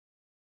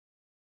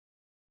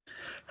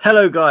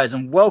Hello, guys,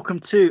 and welcome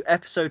to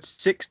episode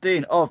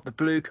 16 of the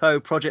Blue Co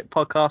Project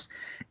podcast.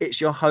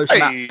 It's your host,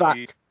 Matt,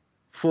 back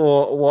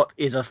for what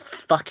is a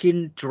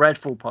fucking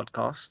dreadful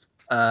podcast.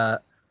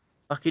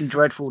 Fucking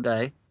dreadful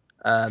day.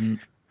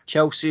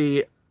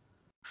 Chelsea,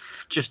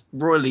 just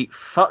royally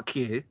fuck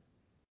you.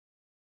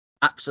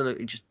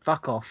 Absolutely, just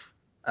fuck off.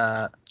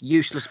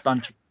 Useless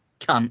bunch of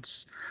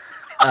cunts.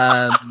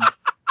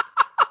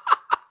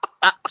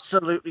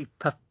 Absolutely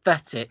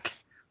pathetic.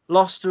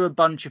 Lost to a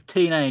bunch of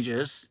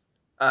teenagers.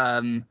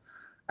 And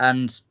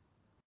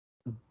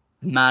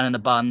man in a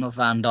bun of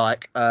Van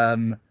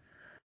Dijk.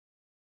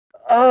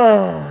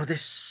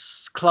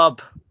 This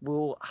club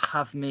will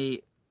have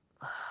me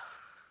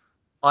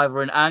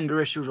either in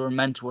anger issues or a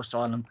mental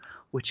asylum,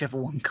 whichever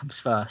one comes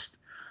first.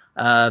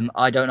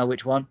 I don't know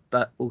which one,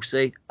 but we'll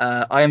see.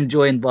 I am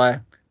joined by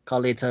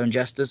Carlito and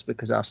Jesters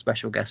because our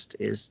special guest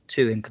is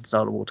too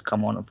inconsolable to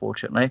come on,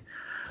 unfortunately.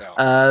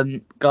 No.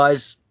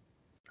 Guys,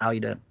 how are you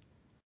doing?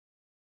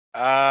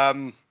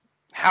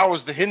 How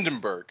was the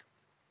Hindenburg?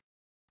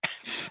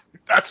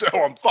 That's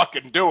how I'm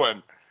fucking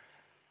doing.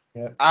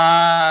 Yep.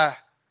 I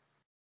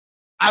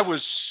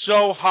was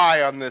so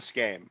high on this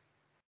game.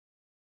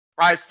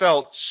 I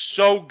felt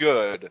so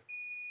good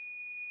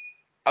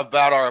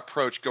about our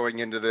approach going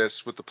into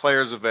this with the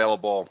players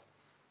available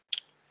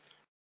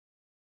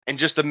and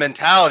just the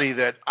mentality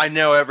that I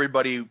know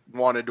everybody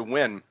wanted to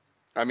win.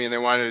 I mean, they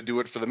wanted to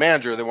do it for the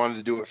manager. They wanted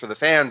to do it for the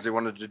fans. They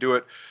wanted to do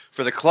it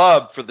for the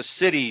club, for the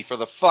city, for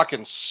the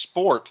fucking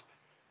sport.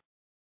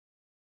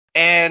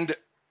 And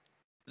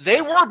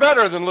they were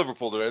better than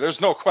Liverpool today.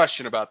 There's no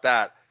question about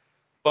that.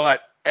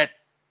 But at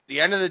the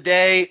end of the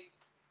day,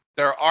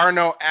 there are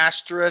no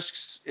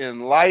asterisks in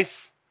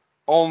life,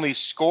 only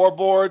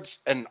scoreboards,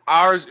 and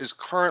ours is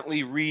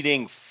currently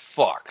reading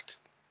fucked.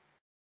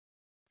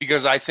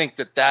 Because I think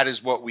that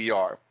is what we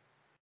are.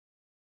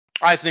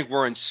 I think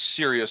we're in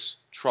serious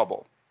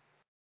trouble.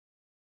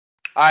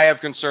 I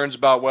have concerns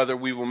about whether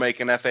we will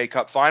make an FA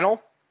Cup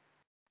final.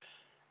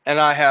 And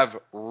I have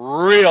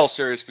real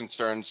serious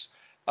concerns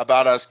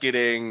about us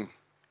getting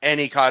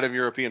any kind of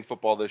European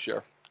football this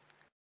year.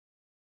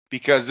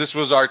 Because this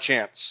was our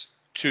chance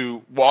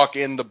to walk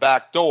in the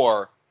back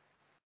door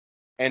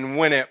and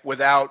win it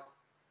without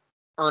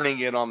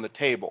earning it on the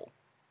table.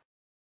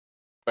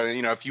 But,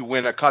 you know, if you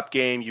win a cup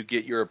game, you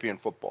get European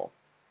football.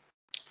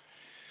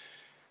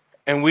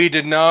 And we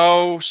did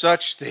no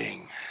such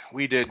thing.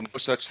 We did no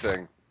such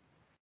thing.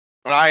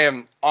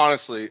 And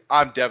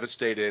I'm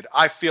devastated.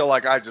 I feel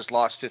like I just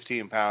lost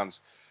 15 pounds.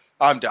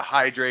 I'm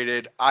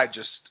dehydrated. I'm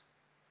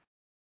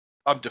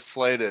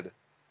deflated.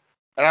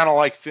 And I don't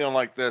like feeling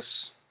like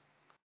this.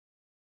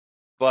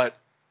 And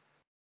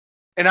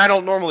I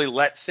don't normally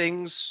let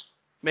things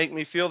make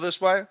me feel this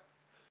way.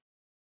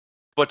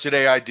 But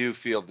today I do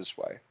feel this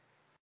way.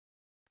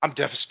 I'm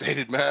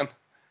devastated, man.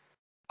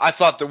 I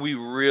thought that we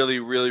really,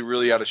 really,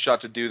 really had a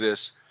shot to do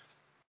this.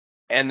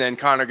 And then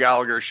Conor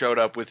Gallagher showed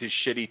up with his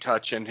shitty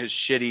touch and his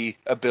shitty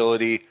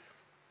ability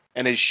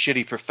and his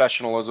shitty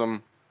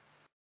professionalism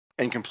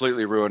and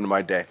completely ruined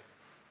my day.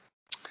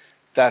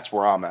 That's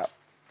where I'm at.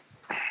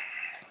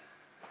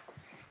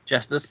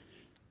 Jesters?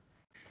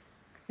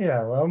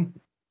 Yeah, well,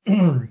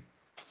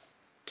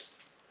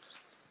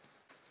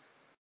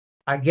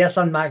 I guess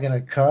I'm not going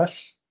to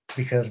cuss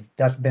because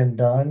that's been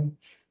done.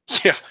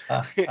 Yeah,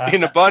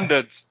 in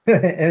abundance.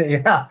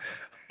 Yeah.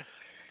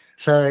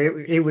 So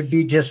it would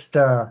be just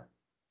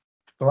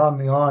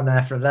glomming on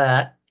after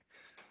that.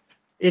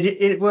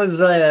 It was,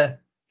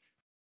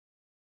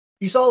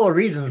 you saw the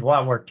reasons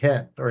why we're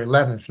 10th or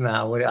 11th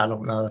now. I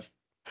don't know if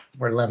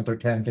we're 11th or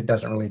 10th. It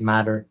doesn't really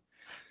matter.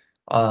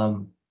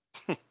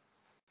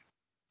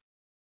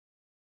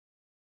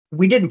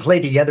 We didn't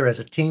play together as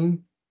a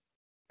team.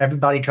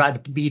 Everybody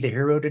tried to be the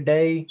hero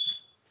today.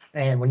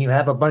 And when you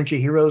have a bunch of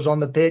heroes on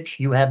the pitch,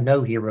 you have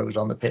no heroes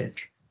on the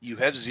pitch. You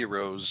have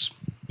zeros.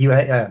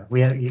 And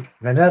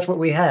that's what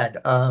we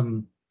had.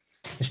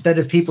 Instead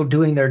of people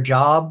doing their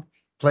job,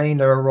 playing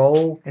their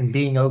role, and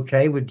being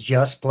okay with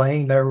just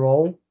playing their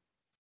role,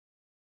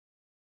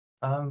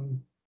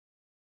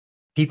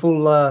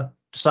 people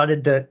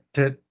decided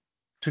to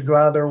go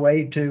out of their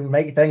way to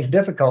make things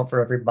difficult for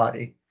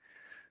everybody.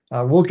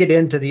 We'll get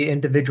into the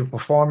individual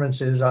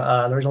performances.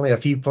 There's only a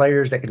few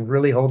players that can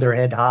really hold their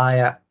head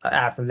high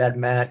after that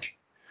match.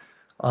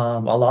 A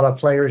lot of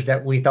players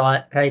that we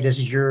thought, hey, this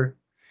is your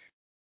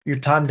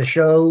time to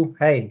show.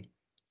 Hey,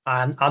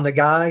 I'm the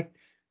guy.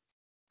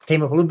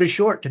 Came up a little bit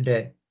short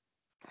today.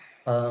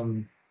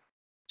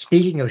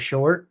 Speaking of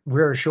short,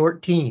 we're a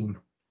short team.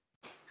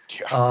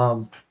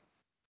 Yeah.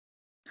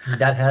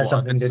 That has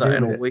something to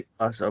do with it.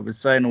 I've been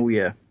saying all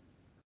year.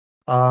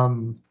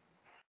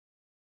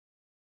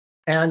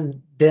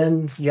 And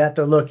then you have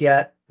to look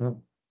at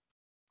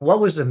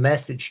what was the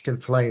message to the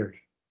players.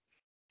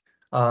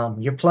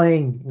 You're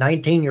playing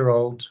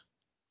 19-year-olds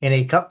in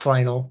a cup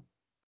final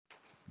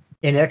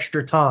in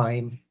extra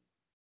time.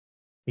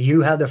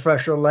 You have the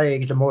fresher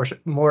legs, the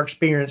more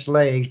experienced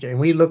legs, and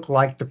we look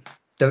like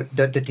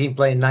the team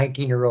playing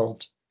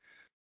 19-year-olds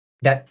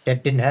that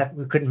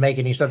we couldn't make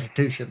any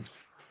substitutions.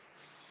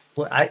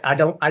 Well, I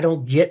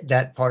don't get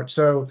that part.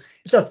 So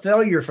it's a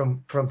failure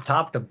from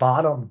top to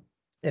bottom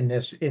in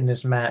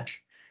this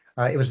match.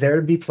 It was there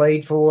to be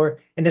played for,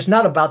 and it's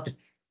not about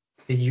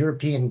the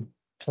European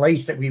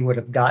place that we would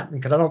have gotten,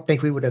 because I don't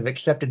think we would have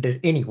accepted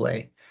it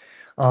anyway.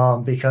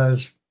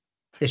 Because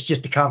it's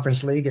just a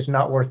conference league. It's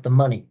not worth the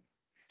money,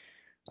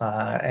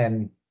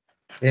 and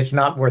it's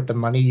not worth the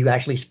money. You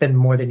actually spend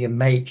more than you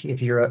make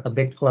if you're a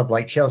big club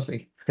like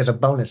Chelsea because of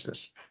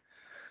bonuses.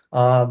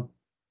 Um,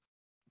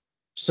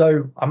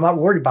 So I'm not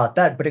worried about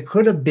that, but it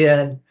could have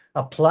been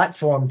a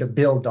platform to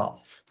build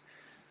off,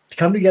 to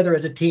come together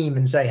as a team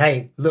and say,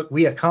 hey, look,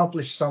 we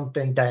accomplished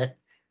something that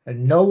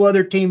no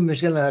other team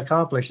is going to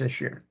accomplish this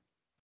year.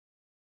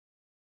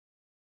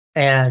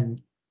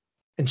 And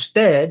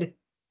instead,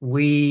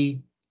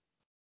 we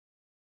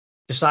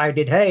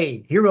decided,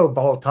 hey, hero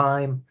ball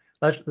time.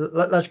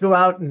 Let's go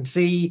out and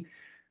see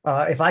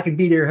if I can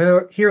be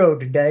their hero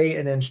today.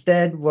 And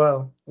instead,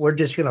 well, we're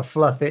just going to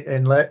fluff it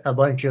and let a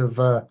bunch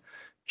of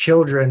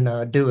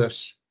children do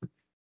us.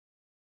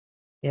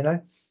 You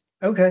know?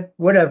 Okay,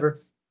 whatever.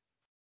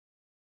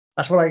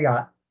 That's what I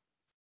got.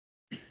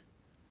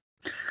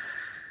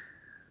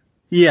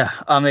 Yeah,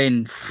 I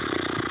mean,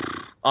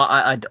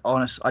 I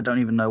honestly, I don't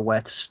even know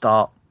where to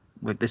start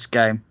with this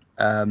game.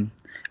 I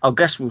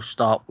guess we'll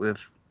start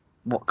with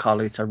what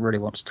Carlito really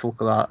wants to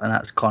talk about, and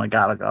that's Conor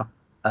Gallagher.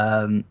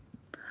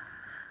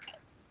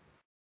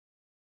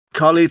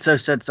 Carlito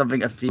said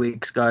something a few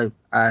weeks ago,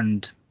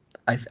 and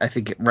I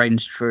think it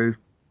reigns true.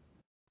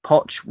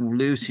 Poch will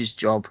lose his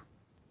job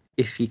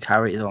if he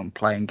carries on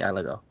playing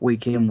Gallagher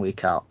week in,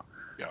 week out.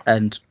 Yeah.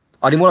 And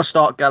I didn't want to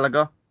start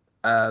Gallagher,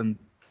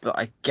 but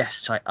I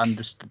guess I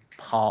understood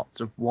parts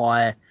of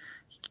why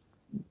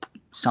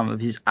some of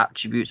his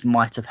attributes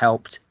might have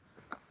helped.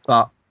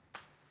 But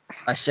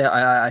I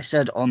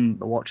said on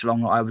the watch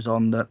along that I was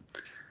on that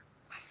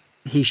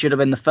he should have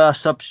been the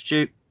first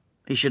substitute.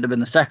 He should have been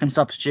the second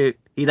substitute.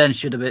 He then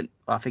should have been,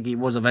 I think he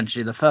was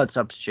eventually the third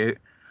substitute.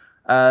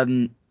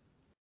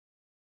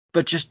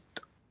 But just,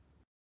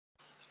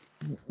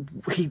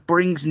 he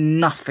brings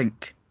nothing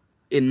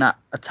in that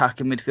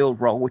attacking midfield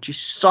role, which is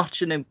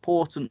such an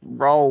important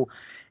role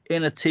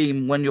in a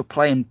team when you're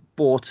playing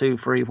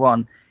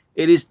 4-2-3-1.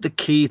 It is the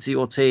key to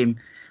your team,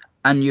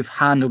 and you've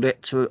handled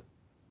it to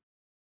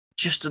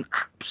just an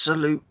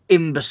absolute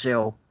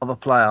imbecile of a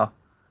player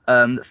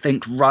that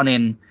thinks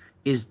running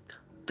is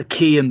the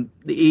key and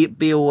the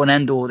be all and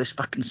end all of this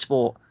fucking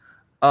sport.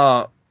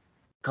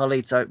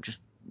 Carlito, just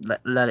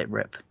let it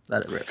rip.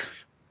 Let it rip.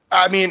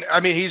 I mean,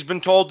 he's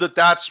been told that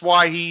that's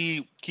why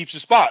he keeps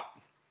his spot,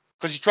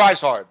 because he tries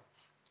hard.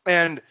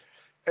 And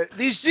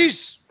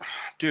these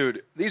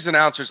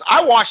announcers,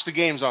 I watch the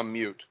games on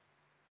mute.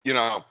 You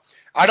know,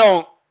 I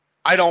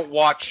don't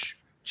watch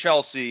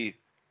Chelsea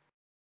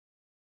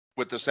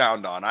with the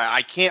sound on.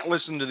 I can't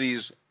listen to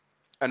these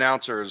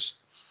announcers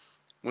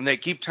when they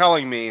keep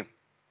telling me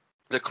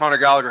that Conor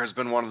Gallagher has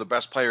been one of the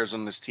best players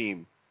on this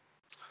team,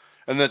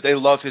 and that they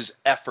love his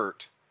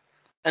effort,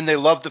 and they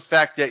love the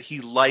fact that he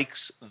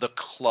likes the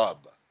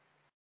club.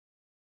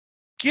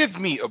 Give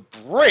me a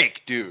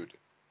break, dude.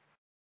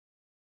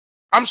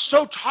 I'm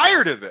so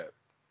tired of it.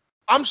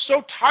 I'm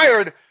so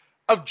tired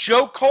of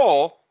Joe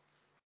Cole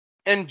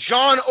and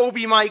John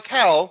Obi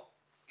Mikel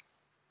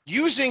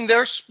using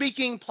their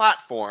speaking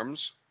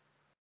platforms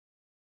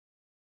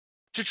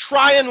to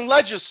try and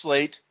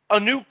legislate a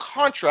new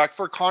contract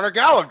for Conor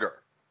Gallagher.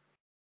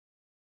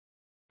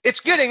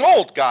 It's getting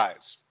old,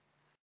 guys.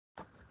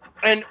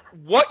 And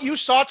what you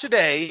saw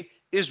today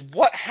is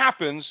what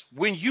happens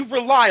when you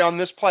rely on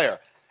this player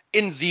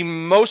in the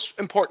most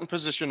important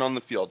position on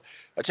the field.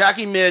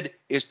 Attacking mid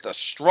is the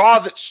straw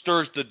that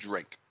stirs the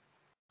drink.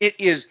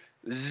 It is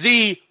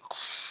the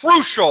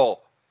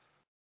crucial,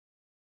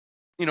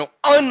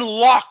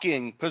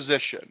 unlocking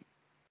position.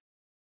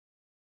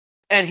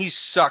 And he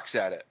sucks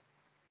at it.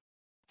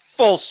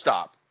 Full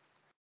stop.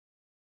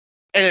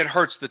 And it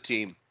hurts the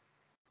team.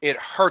 It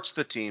hurts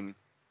the team.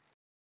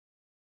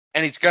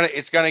 And it's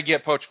gonna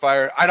get Poch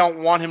fired. I don't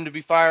want him to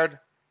be fired.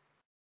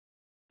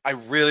 I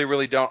really,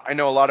 really don't. I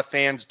know a lot of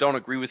fans don't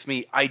agree with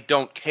me. I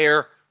don't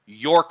care.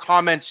 Your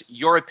comments,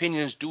 your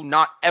opinions do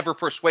not ever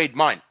persuade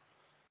mine.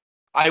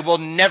 I will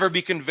never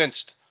be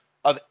convinced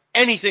of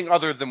anything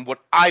other than what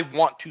I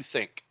want to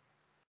think.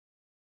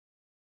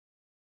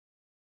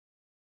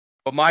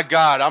 But my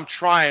God, I'm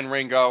trying,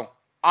 Ringo.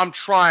 I'm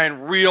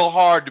trying real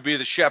hard to be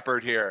the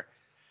shepherd here.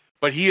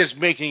 But he is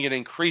making it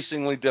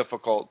increasingly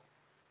difficult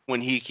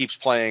when he keeps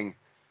playing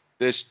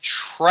this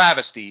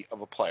travesty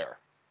of a player.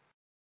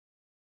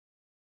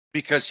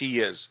 Because he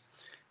is.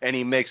 And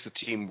he makes the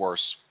team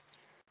worse.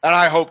 And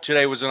I hope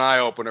today was an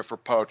eye-opener for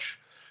Poch.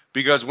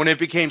 Because when it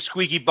became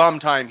squeaky bum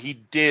time, he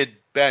did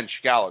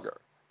bench Gallagher.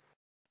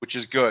 Which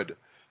is good.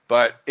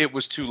 But it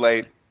was too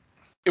late.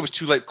 It was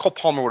too late. Cole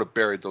Palmer would have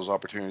buried those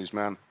opportunities,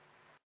 man.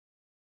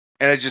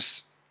 And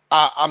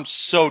I'm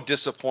so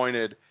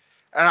disappointed.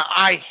 And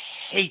I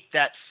hate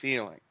that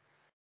feeling.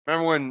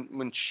 Remember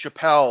when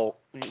Chappelle,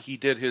 he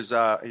did his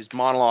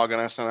monologue on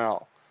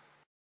SNL,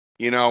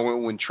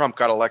 when Trump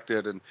got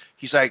elected, and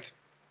he's like,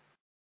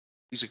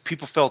 He's like,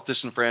 people felt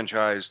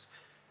disenfranchised,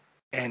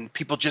 and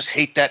people just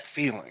hate that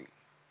feeling.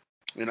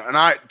 And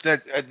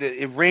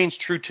it reigns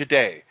true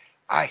today.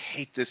 I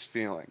hate this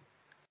feeling,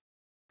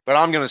 but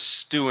I'm gonna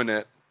stew in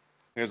it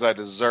because I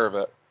deserve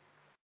it.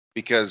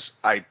 Because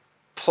I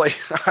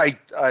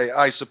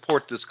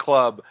support this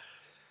club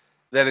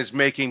that is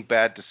making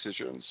bad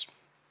decisions,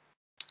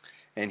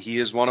 and he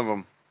is one of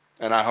them.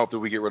 And I hope that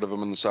we get rid of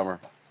him in the summer.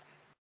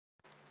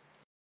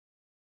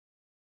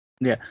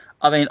 Yeah,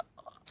 I mean,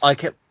 I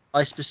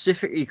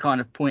specifically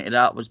kind of pointing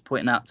out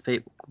to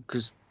people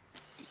because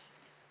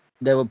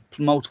there were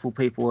multiple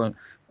people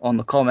on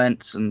the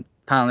comments and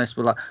panelists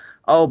were like,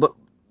 oh, but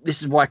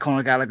this is why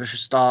Conor Gallagher should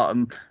start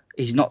and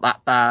he's not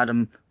that bad.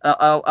 And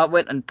I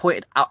went and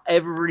pointed out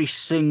every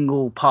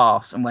single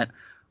pass and went,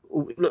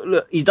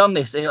 look, he's done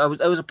this. There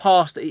was a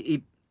pass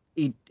that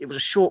it was a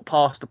short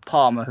pass to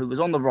Palmer who was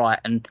on the right,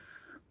 and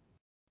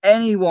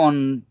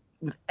anyone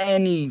with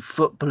any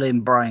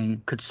footballing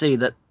brain could see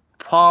that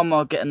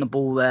Palmer getting the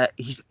ball there,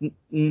 he's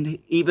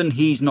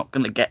not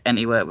going to get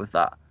anywhere with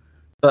that.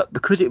 But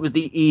because it was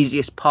the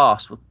easiest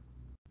pass for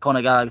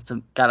Conor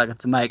Gallagher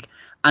to make,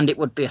 and it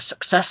would be a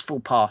successful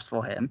pass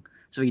for him,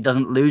 so he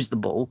doesn't lose the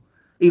ball,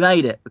 he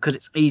made it because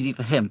it's easy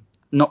for him,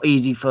 not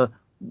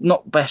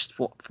best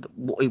for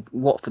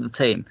the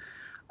team.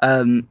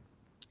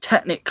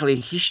 Technically,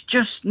 he's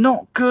just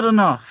not good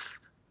enough.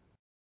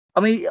 I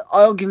mean,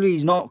 arguably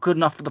he's not good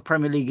enough for the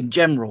Premier League in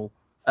general.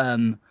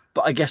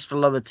 But I guess for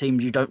lower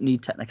teams, you don't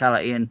need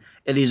technicality, and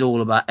it is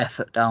all about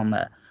effort down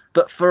there.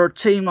 But for a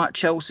team like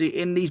Chelsea,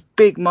 in these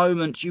big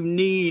moments, you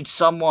need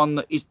someone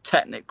that is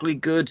technically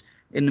good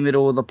in the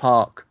middle of the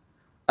park.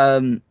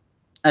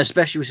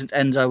 Especially since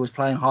Enzo was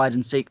playing hide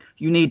and seek,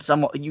 you need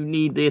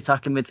the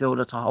attacking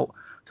midfielder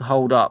to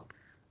hold up.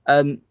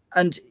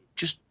 And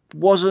just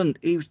wasn't.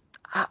 He was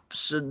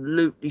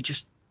absolutely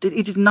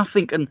he did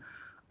nothing. And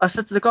I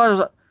said to the guy, I was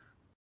like,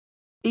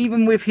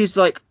 even with his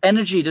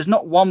energy, there's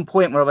not one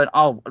point where I went,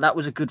 oh, that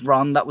was a good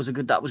run, that was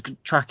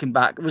good tracking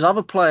back. There was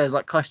other players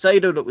like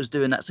Caicedo that was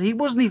doing that, so he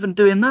wasn't even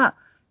doing that.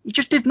 He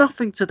just did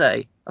nothing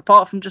today,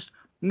 apart from just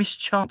missed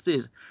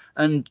chances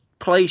and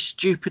play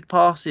stupid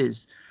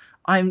passes.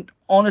 I'm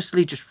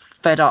honestly just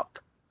fed up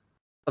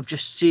of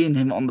just seeing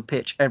him on the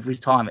pitch every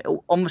time. It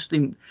makes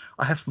me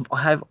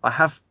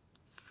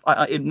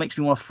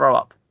want to throw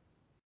up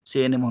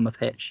seeing him on the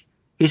pitch.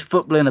 His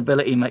footballing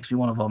ability makes me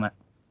want to vomit.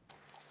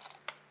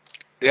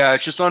 Yeah,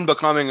 it's just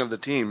unbecoming of the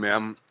team,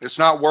 man. It's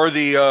not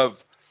worthy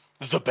of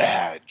the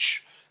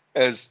badge,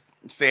 as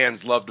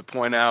fans love to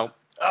point out.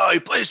 Oh, he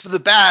plays for the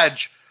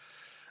badge.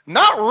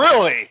 Not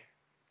really.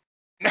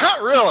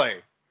 Not really.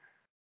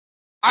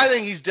 I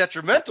think he's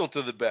detrimental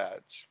to the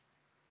badge.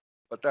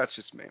 But that's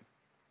just me.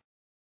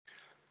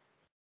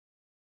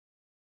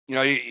 You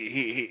know,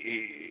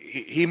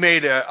 he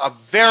made a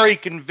very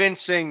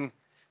convincing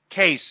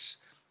case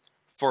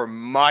for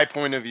my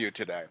point of view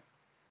today.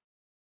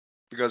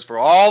 Because for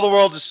all the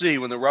world to see,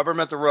 when the rubber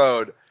met the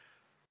road,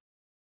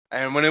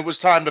 and when it was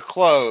time to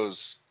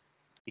close,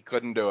 he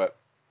couldn't do it.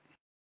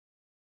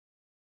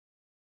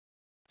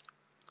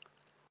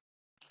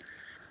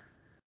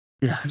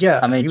 Yeah.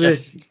 I mean,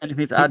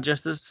 anything to add,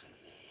 Jesters?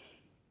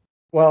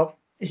 Well,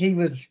 he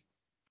was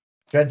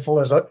dreadful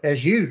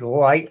as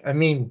usual. I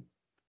mean,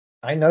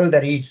 I know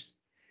that he's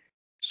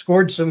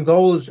scored some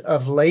goals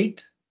of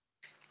late,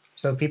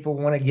 so people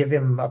want to give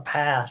him a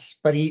pass,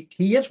 but he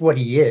is what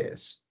he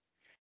is.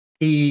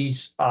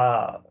 He's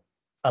a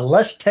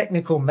less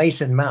technical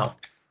Mason Mount.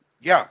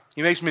 Yeah,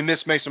 he makes me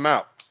miss Mason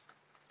Mount.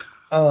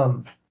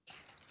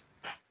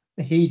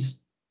 He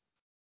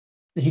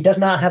does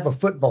not have a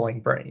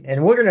footballing brain,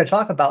 and we're going to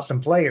talk about some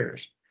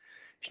players.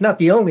 He's not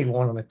the only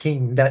one on the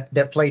team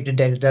that played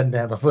today that doesn't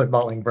have a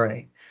footballing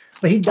brain,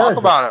 but he does.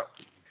 Talk about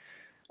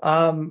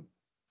it.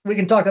 We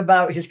can talk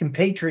about his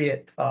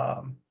compatriot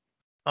over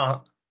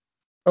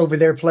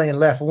there playing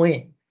left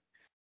wing,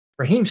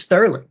 Raheem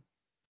Sterling.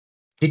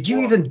 Did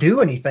you even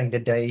do anything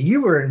today?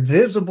 You were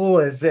invisible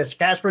as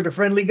Casper the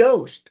Friendly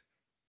Ghost.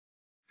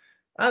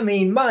 I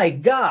mean, my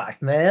gosh,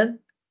 man.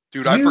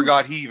 Dude, I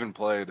forgot he even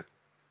played.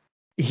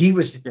 He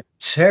was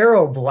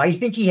terrible. I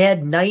think he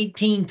had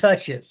 19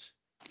 touches.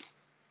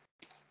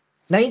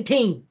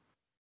 19.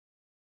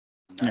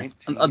 Yeah.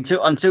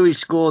 Until he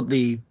scored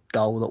the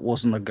goal that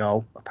wasn't a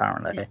goal,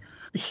 apparently.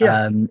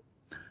 Yeah.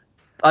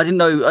 I didn't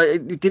know.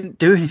 He didn't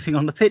do anything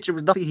on the pitch. It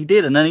was nothing he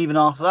did. And then even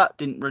after that,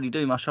 didn't really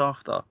do much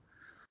after.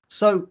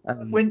 So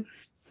when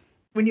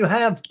you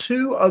have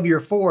two of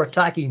your four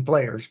attacking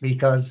players,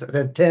 because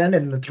the 10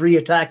 and the 3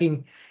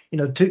 attacking,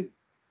 two,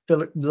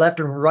 the left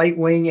and right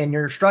wing and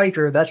your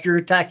striker, that's your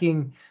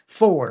attacking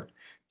 4.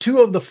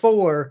 2 of the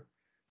 4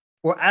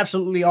 were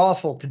absolutely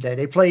awful today.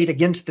 They played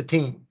against the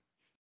team.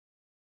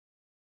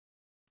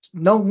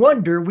 No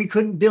wonder we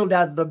couldn't build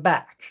out of the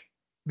back,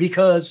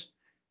 because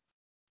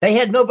they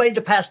had nobody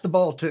to pass the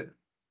ball to.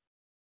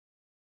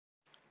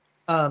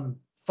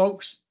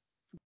 Folks,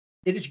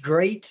 it is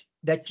great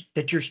that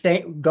you're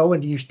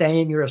you stay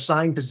in your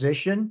assigned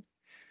position,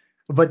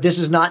 but this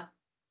is not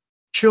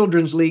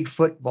children's league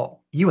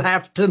football. You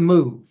have to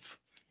move.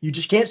 You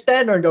just can't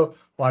stand there and go,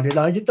 why did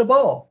I get the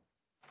ball?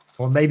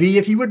 Or maybe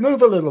if you would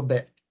move a little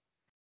bit.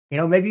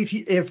 Maybe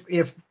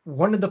if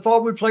one of the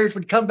forward players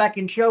would come back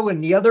and show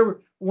and the other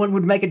one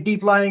would make a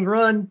deep lying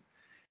run,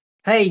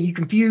 hey, you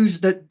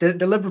confuse the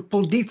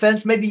Liverpool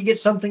defense, maybe you get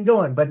something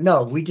going. But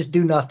no, we just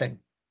do nothing.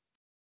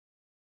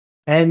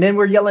 And then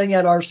we're yelling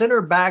at our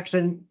center backs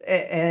and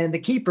the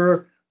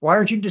keeper, why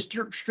aren't you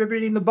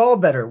distributing the ball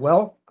better?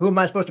 Well, who am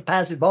I supposed to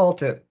pass the ball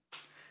to?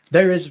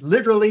 There is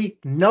literally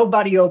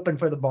nobody open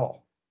for the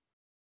ball.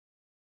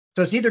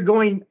 So it's either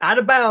going out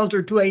of bounds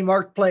or to a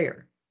marked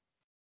player.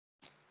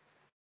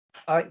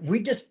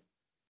 We just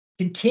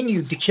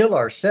continued to kill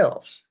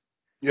ourselves.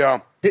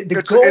 Yeah. The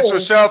goal, it's a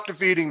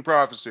self-defeating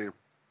prophecy.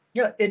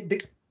 Yeah,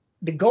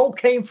 the goal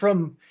came from,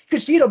 you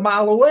could see it a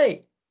mile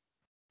away.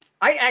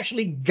 I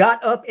actually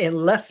got up and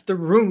left the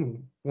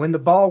room when the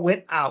ball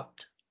went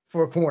out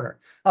for a corner.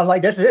 I was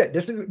like, that's it.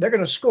 They're going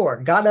to score.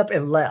 Got up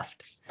and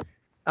left.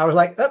 I was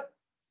like, oh,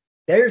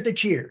 there's the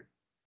cheer.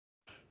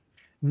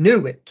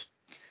 Knew it.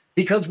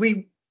 Because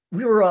we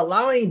were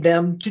allowing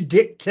them to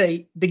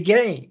dictate the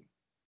game.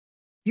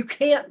 You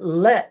can't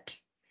let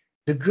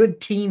the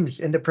good teams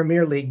in the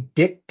Premier League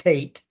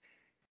dictate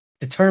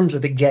the terms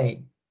of the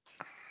game.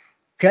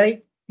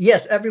 Okay?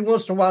 Yes, every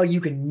once in a while you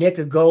can nick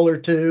a goal or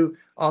two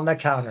on the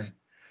counter.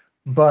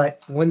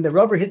 But when the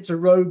rubber hits the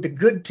road, the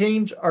good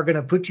teams are going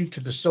to put you to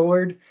the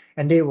sword,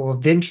 and they will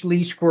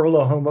eventually squirrel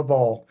a home a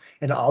ball.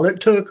 And all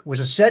it took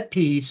was a set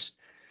piece.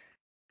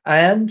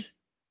 And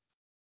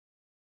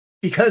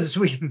because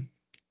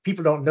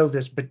people don't know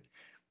this, but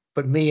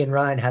me and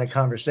Ryan had a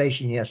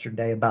conversation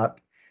yesterday about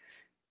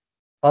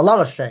a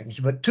lot of things,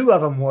 but two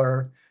of them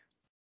were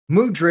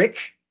Mudryk.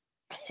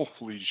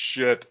 Holy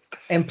shit.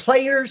 And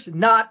players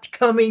not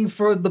coming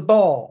for the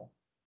ball,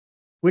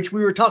 which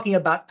we were talking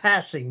about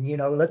passing,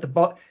 let the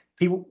ball,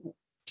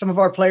 some of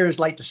our players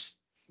like to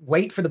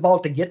wait for the ball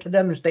to get to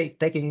them and stay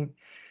taking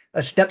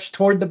steps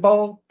toward the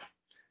ball.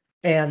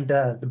 And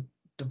the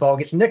ball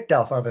gets nicked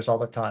off of us all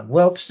the time.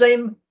 Well, the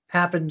same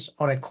happens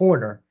on a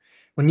corner.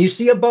 When you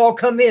see a ball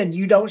come in,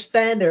 you don't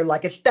stand there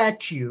like a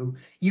statue.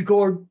 You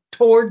go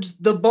towards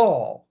the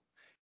ball.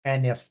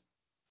 And if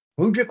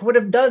Mudryk would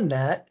have done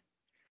that,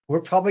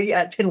 we're probably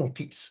at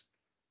penalties.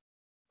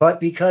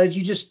 But because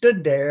you just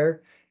stood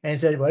there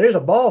and said, well, there's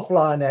a ball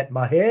flying at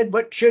my head,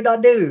 what should I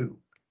do?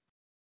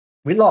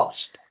 We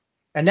lost.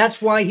 And that's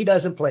why he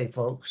doesn't play,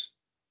 folks.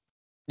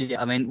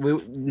 Yeah, I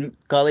mean,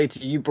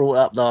 Carlito, you brought it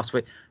up last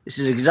week. This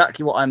is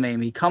exactly what I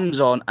mean. He comes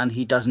on and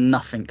he does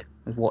nothing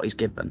with what he's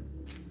given.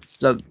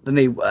 So for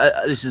me,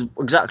 this is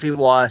exactly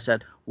why I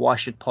said, why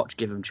should Poch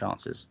give him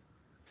chances?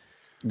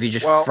 If he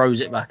just throws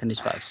it back in his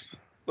face.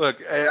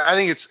 Look, I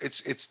think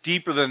it's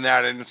deeper than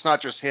that, and it's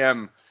not just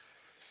him.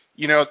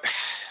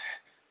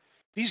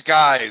 These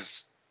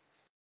guys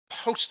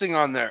posting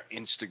on their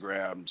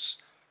Instagrams,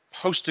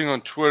 posting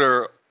on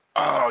Twitter,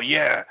 oh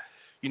yeah,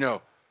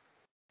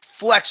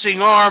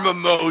 flexing arm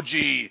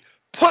emoji,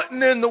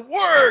 putting in the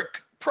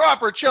work,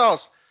 proper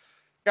Chelsea.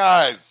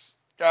 Guys,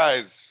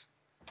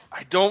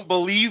 I don't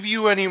believe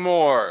you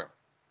anymore.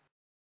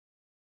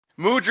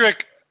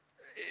 Mudryk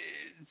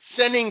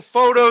sending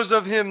photos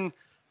of him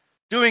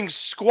doing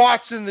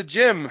squats in the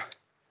gym.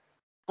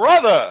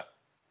 Brother,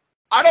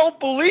 I don't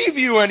believe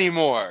you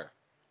anymore.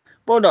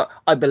 Well, no,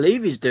 I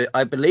believe he's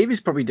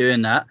probably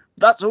doing that.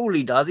 That's all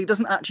he does. He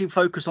doesn't actually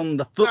focus on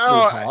the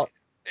football part.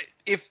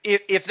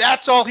 If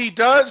that's all he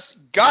does,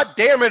 God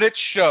damn it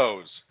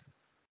shows.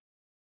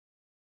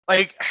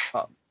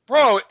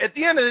 Bro, at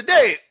the end of the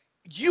day,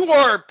 you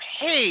are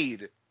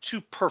paid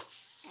to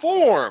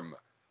perform.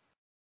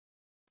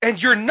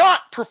 And you're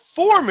not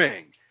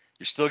performing.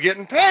 You're still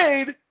getting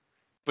paid,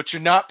 but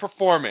you're not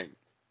performing.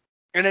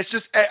 And it's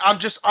just,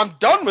 I'm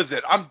done with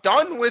it. I'm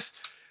done with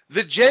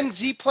the Gen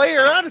Z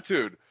player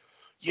attitude.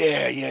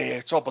 Yeah,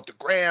 it's all about the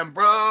gram,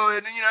 bro.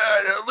 And,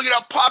 look at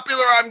how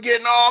popular I'm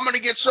getting. Oh, I'm going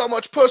to get so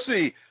much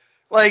pussy.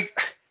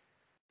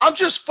 I'm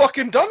just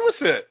fucking done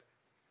with it.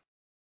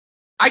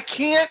 I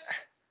can't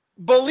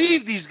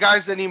believe these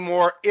guys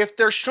anymore if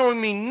they're showing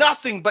me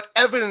nothing but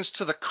evidence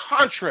to the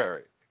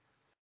contrary.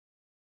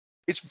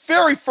 It's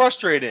very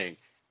frustrating.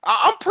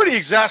 I'm pretty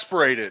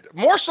exasperated,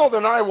 more so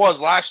than I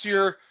was last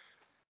year.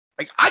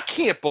 I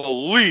can't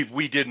believe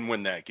we didn't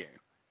win that game.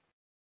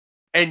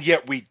 And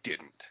yet we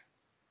didn't.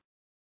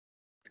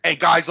 And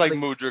guys like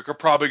Mudryk are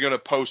probably going to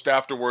post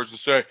afterwards and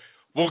say,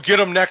 we'll get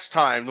him next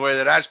time, the way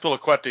that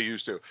Azpilicueta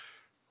used to.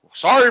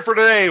 Sorry for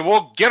today,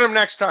 we'll get him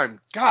next time.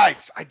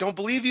 Guys, I don't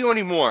believe you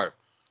anymore.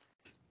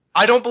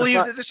 I don't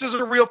believe that this is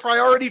a real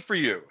priority for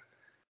you.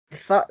 The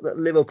fact that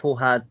Liverpool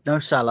had no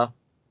Salah,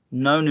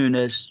 no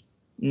Nunes,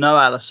 no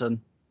Alisson.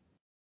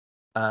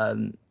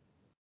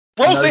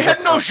 They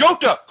had no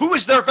Jota, who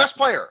is their best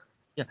player.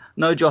 Yeah,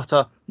 no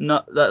Jota.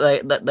 No,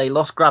 they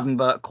lost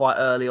Gravenberch quite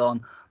early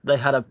on. They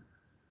had a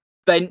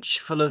bench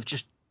full of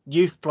just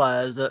youth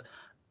players that,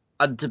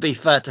 and to be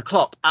fair to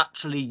Klopp,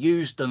 actually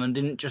used them and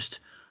didn't just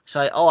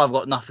say, "Oh, I've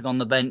got nothing on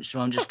the bench, so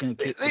I'm just going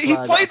to keep." He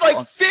played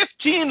like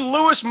 15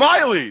 Lewis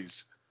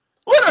Mileys,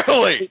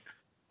 literally.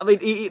 I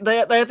mean, they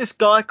had this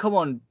guy come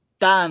on,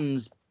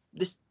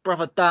 this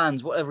brother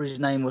Dan's, whatever his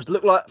name was,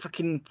 looked like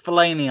fucking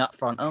Fellaini up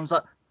front. And I was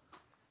like,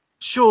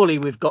 surely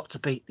we've got to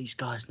beat these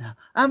guys now.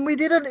 And we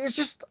didn't. It's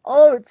just,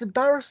 it's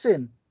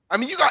embarrassing. I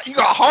mean, you got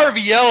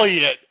Harvey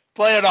Elliott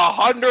playing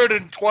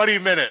 120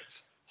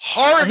 minutes.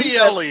 Harvey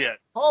Elliott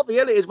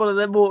is one of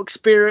the more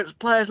experienced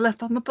players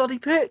left on the bloody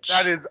pitch.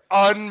 That is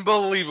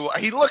unbelievable.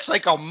 He looks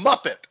like a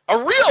Muppet, a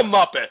real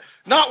Muppet,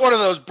 not one of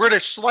those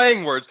British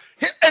slang words,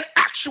 an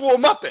actual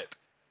Muppet.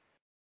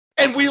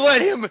 And we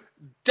let him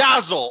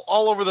dazzle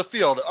all over the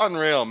field.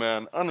 Unreal,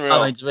 man. Unreal.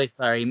 I mean, to be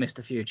fair, he missed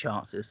a few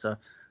chances, so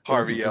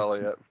Harvey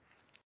Elliott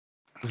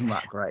wasn't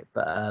that great,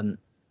 but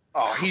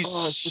he's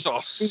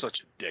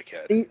such a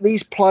dickhead.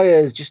 These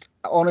players just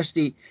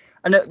honestly,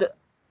 and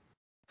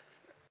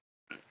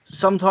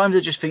sometimes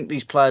I just think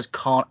these players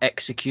can't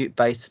execute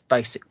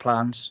basic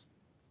plans.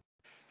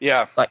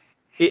 Yeah. Like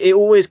it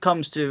always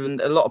comes to,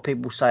 and a lot of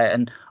people say it,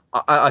 and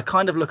I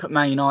kind of look at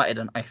Man United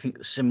and I think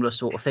the similar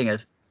sort of thing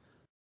of,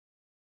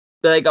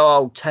 they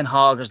go, Ten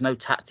Hag has no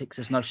tactics,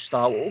 there's no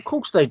style. Well, of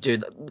course they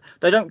do.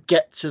 They don't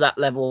get to that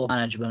level of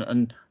management,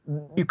 and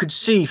you could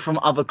see from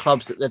other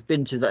clubs that they've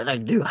been to that they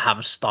do have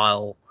a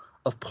style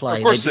of play.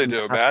 Of course they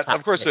do, Matt. Tactics.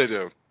 Of course they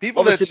do.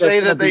 People Obviously, that say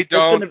that they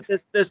don't.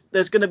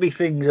 There's going to be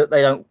things that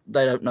they don't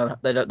know.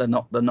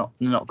 They're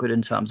not good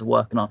in terms of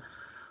working on.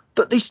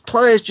 But these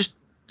players just,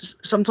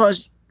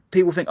 sometimes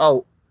people think,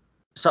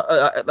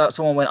 that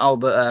someone went,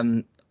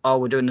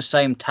 we're doing the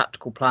same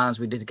tactical plans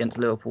we did against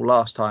Liverpool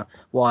last time.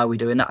 Why are we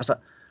doing that? It's like,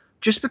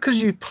 just because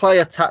you play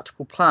a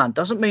tactical plan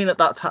doesn't mean that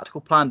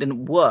tactical plan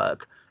didn't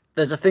work.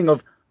 There's a thing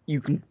of,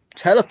 you can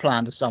tell a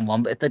plan to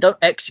someone, but if they don't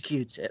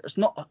execute it, it's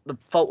not the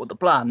fault of the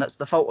plan. That's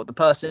the fault of the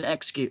person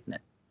executing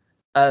it.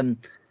 And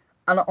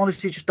I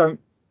honestly just don't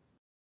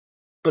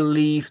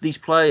believe these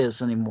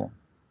players anymore.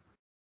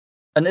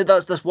 And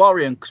that's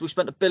worrying, because we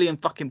spent £1 billion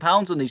fucking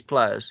pounds on these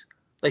players.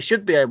 They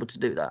should be able to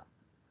do that.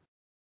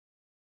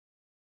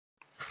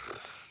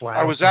 Wow.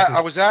 I was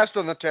asked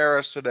on the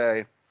terrace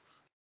today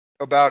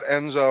about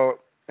Enzo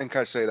and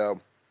Caicedo,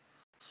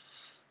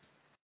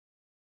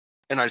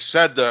 and I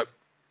said that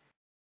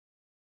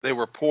they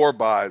were poor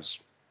buys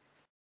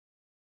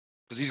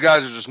because these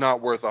guys are just not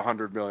worth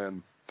 £100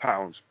 million,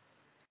 £100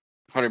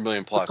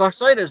 million plus.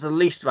 Caicedo is the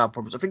least of our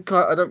problems. I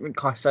don't think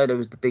Caicedo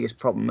is the biggest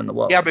problem in the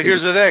world. Yeah, but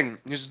here's the thing.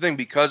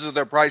 Because of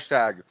their price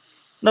tag.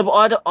 No,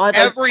 but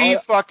every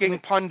fucking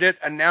pundit,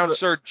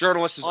 announcer,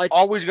 journalist is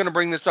always going to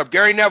bring this up.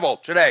 Gary Neville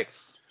today.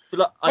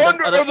 Look,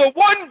 the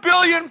 £1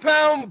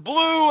 billion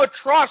blue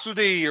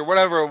atrocity, or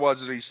whatever it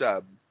was that he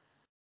said.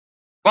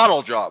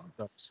 Bottle job.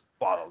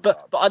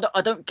 But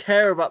I don't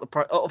care about the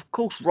price. Of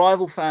course,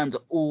 rival fans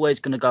are always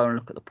going to go and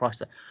look at the price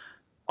tag.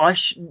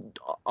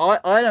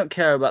 I don't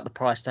care about the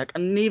price tag,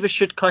 and neither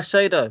should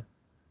Caicedo.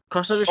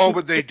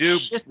 But they do.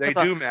 They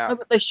do, Matt. No,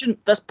 but they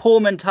shouldn't. That's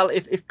poor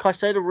mentality. If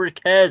Caicedo really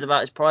cares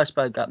about his price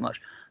tag that much,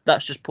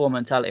 that's just poor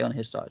mentality on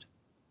his side.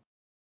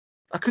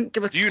 I couldn't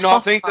give a. Do you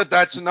not think that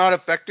that's not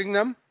affecting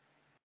them?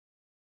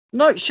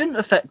 No, it shouldn't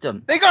affect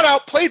them. They got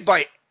outplayed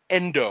by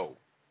Endo.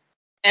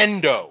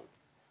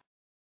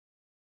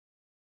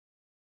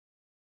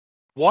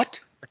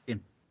 What?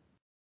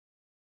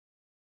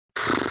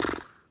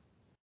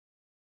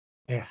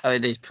 Yeah. I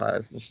mean, these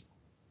players,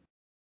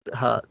 it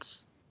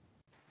hurts.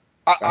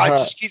 I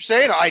just keep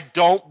saying, I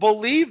don't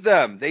believe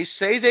them. They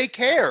say they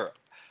care.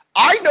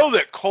 I know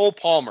that Cole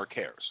Palmer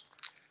cares.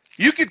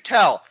 You could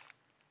tell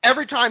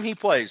every time he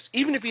plays,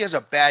 even if he has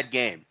a bad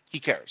game, he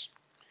cares.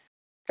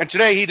 And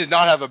today he did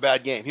not have a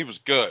bad game. He was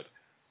good.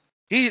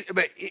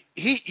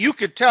 You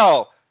could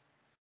tell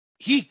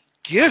he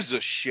gives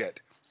a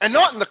shit. And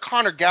not in the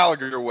Conor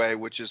Gallagher way,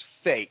 which is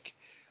fake.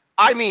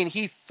 I mean,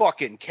 he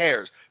fucking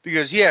cares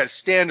because he has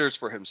standards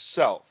for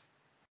himself.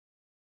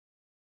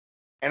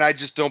 And I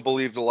just don't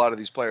believe a lot of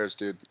these players,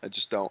 dude. I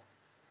just don't.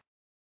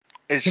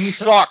 It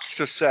sucks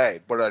to say,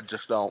 but I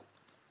just don't.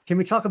 Can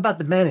we talk about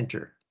the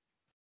manager?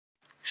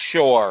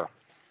 Sure.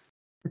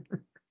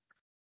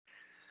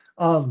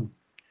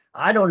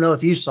 I don't know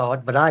if you saw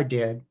it, but I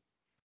did.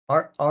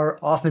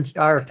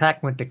 Our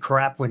attack went to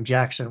crap when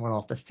Jackson went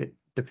off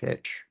the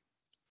pitch.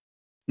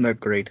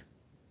 Agreed.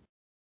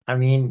 I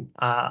mean,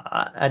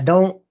 I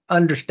don't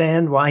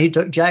understand why he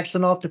took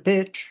Jackson off the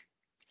pitch.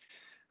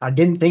 I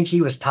didn't think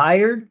he was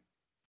tired.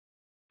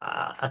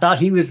 I thought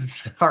he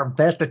was our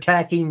best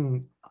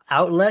attacking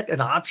outlet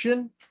and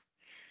option.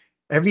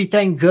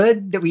 Everything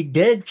good that we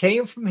did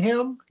came from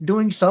him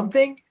doing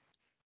something,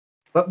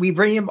 but we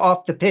bring him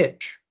off the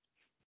pitch.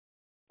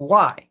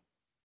 Why?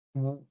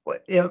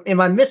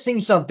 Am I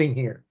missing something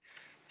here?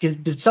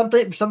 Did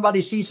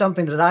somebody see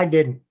something that I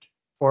didn't,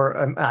 or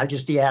am I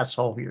just the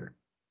asshole here?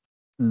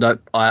 No,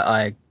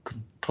 I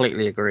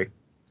completely agree.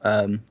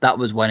 That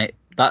was when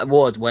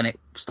it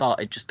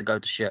started just to go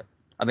to shit.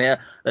 I mean,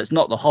 that's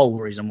not the whole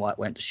reason why it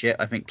went to shit.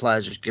 I think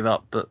players just give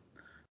up, but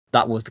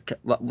that was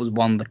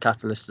one of the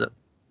catalysts that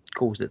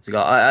caused it to go.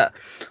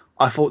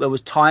 I thought there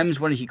was times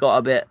when he got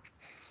a bit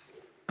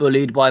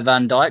bullied by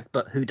Van Dijk,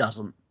 but who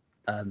doesn't?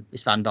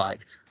 It's Van Dijk.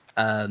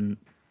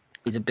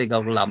 He's a big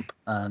old lump,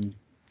 and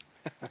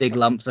big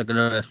lumps are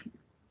gonna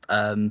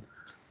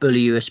bully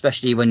you,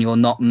 especially when you're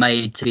not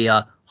made to be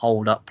a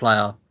hold-up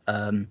player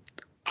all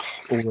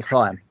the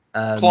time.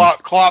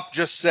 Klopp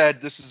just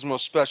said this is the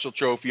most special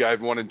trophy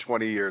I've won in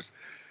 20 years.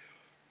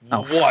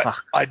 What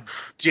a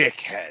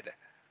dickhead.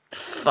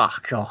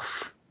 Fuck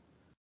off.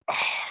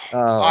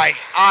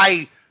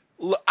 I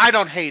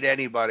don't hate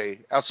anybody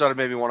outside of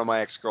maybe one of my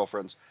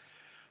ex-girlfriends.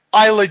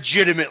 I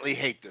legitimately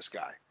hate this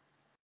guy.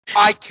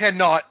 I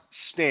cannot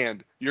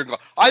stand Jurgen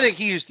Klopp. I think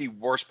he is the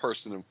worst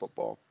person in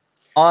football.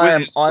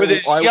 With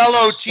his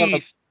yellow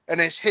teeth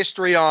and his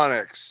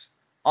histrionics.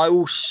 I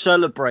will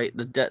celebrate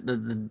the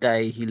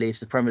day he leaves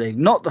the Premier League.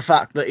 Not the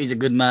fact that he's a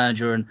good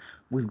manager and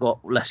we've got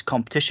less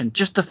competition.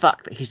 Just the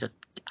fact that he's an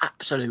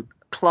absolute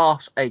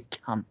class A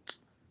cunt.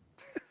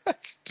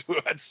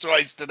 That's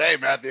twice today,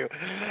 Matthew.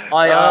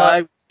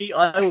 I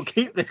will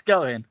keep this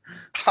going.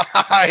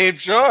 I'm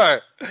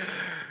sure.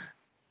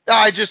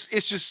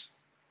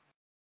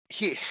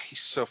 He's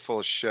so full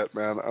of shit,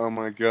 man. Oh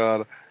my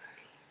god.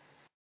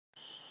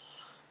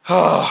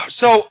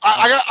 So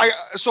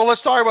so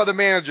let's talk about the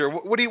manager.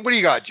 What do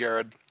you got,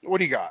 Jared? What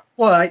do you got?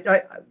 Well,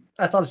 I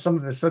thought some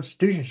of the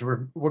substitutions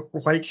were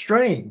quite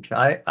strange.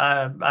 I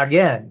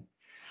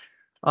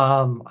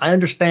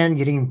understand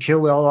getting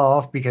Chilwell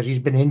off because he's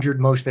been injured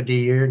most of the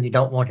year and you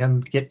don't want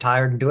him to get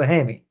tired and do a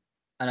hammy.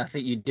 And I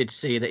think you did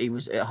see that he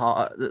was at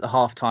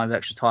half time, the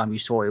extra time. You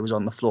saw he was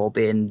on the floor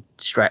being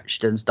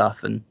stretched and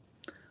stuff. And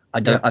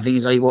I think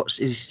he's only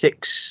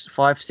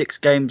 5, 6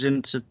 games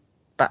into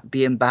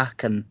being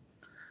back. And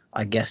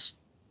I guess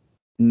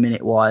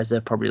minute wise,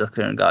 they're probably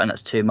looking and going,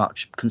 that's too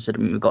much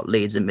considering we've got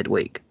Leeds in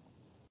midweek.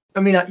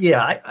 I mean,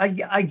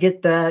 I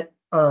get that.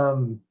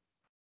 And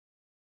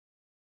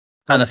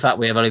the fact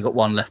we have only got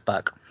one left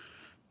back.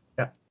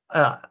 Yeah.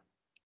 I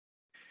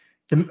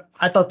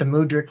thought the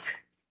Mudryk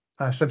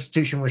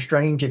substitution was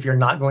strange. If you're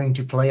not going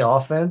to play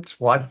offense,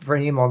 why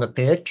bring him on the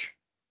pitch?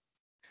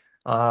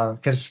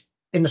 Because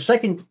in the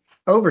second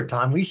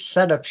overtime, we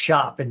set up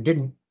shop and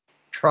didn't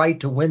try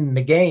to win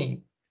the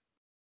game.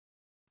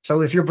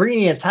 So if you're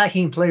bringing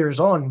attacking players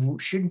on,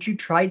 shouldn't you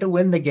try to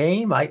win the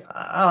game?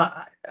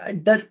 That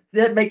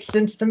makes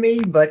sense to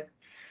me, but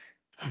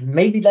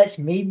maybe that's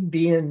me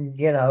being,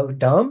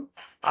 dumb.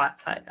 I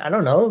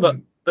don't know.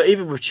 But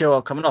even with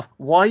Chilwell coming off,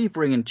 why are you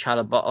bringing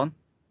Chalobah on?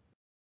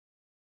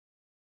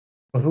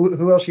 Well,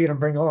 who else are you going to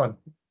bring on?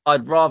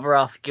 I'd rather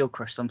Alfie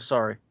Gilchrist. I'm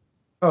sorry.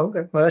 Oh,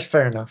 okay. Well, that's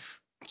fair enough.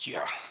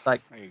 Yeah, I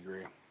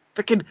agree.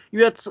 Freaking,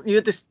 you had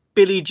this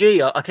Billy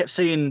G. I kept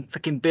seeing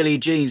freaking Billy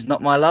G's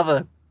Not My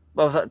Lover.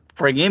 I was like,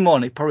 bring him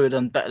on. He probably would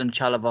have done better than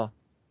Chalobah.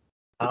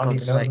 I don't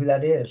even know who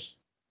that is.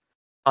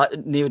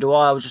 Neither do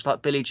I. I was just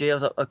like, Billy G. I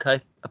was like,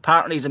 okay.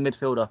 Apparently he's a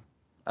midfielder.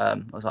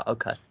 I was like,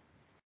 okay.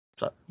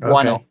 So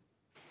why not?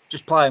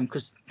 Just play him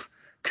because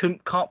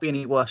can't be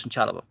any worse than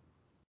Chalobah.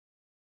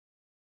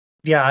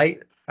 Yeah,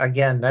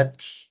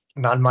 that's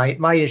not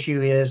my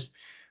issue. Is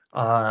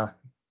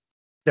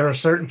there are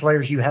certain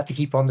players you have to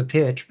keep on the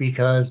pitch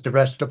because the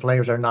rest of the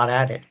players are not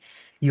at it.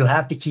 You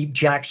have to keep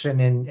Jackson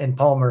and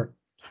Palmer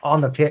on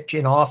the pitch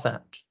in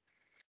offense.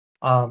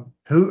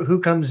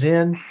 Who comes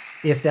in?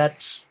 If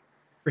that's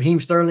Raheem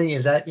Sterling,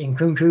 is that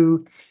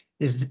Nkunku?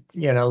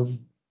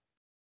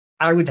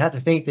 I would have to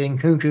think that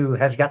Nkunku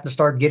has got to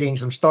start getting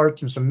some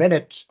starts and some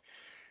minutes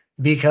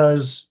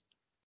because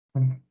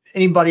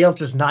anybody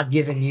else is not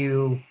giving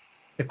you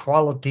the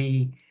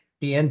quality,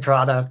 the end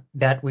product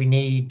that we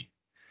need.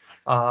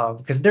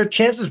 Because their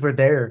chances were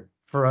there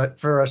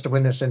for us to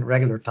win this in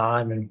regular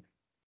time, and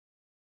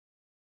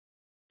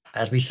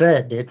as we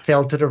said, it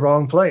fell to the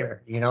wrong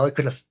player. It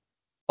could have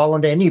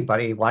fallen to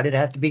anybody. Why did it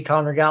have to be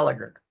Conor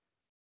Gallagher?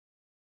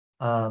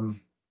 It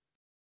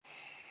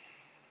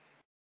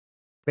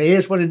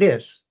is what it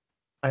is,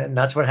 and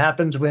that's what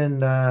happens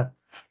when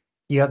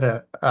you have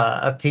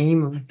a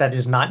team that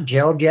is not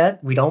gelled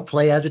yet. We don't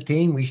play as a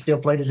team. We still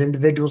play as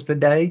individuals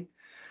today.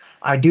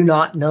 I do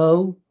not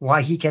know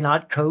why he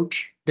cannot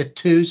coach the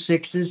 2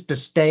 6s to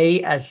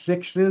stay as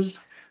 6s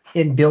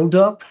in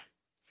build-up.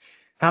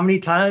 How many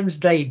times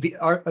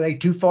are they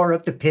too far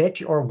up the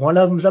pitch, or one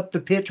of them's up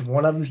the pitch,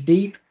 one of them's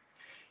deep?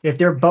 If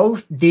they're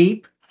both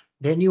deep,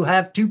 then you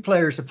have 2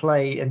 players to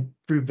play and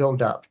through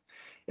build-up.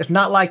 It's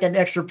not like that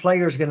extra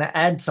player is going to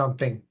add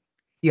something.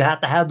 You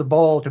have to have the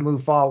ball to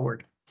move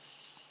forward.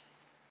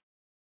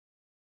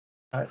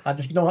 I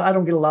just don't. I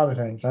don't get a lot of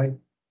things. I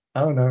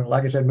don't know.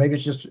 Like I said, maybe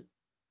it's just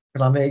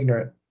because I'm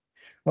ignorant,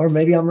 or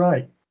maybe I'm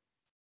right.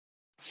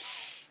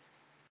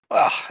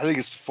 Well, I think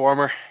it's the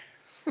former.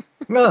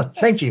 No,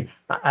 thank you.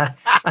 I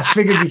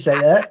figured you'd say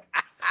that.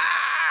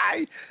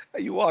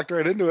 You walked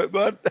right into it,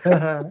 bud.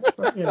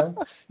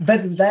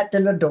 Better that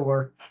than a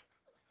door.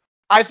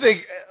 I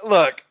think,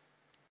 look,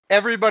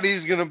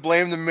 everybody's going to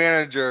blame the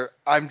manager.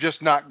 I'm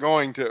just not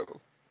going to.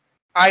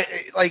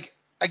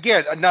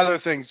 Again, another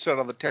thing said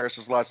on the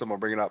terraces last time I'll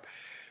bring it up.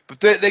 But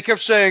they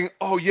kept saying,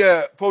 oh,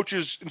 yeah,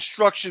 Poach's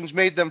instructions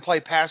made them play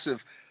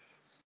passive.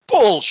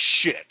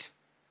 Bullshit.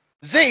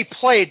 They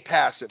played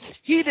passive.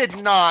 He did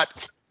not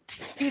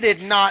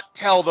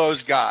tell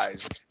those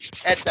guys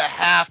at the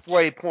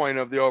halfway point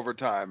of the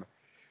overtime,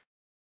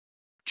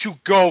 to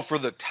go for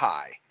the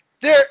tie.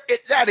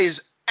 That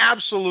is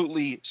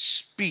absolutely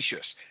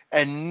specious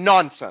and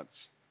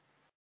nonsense.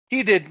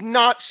 He did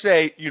not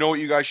say, you know what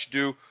you guys should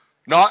do?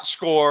 Not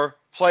score,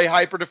 play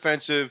hyper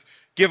defensive,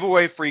 give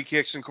away free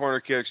kicks and corner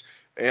kicks,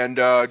 and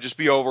just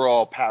be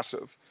overall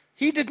passive.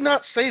 He did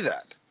not say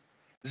that.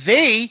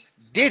 They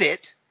did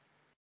it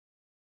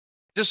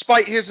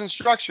despite his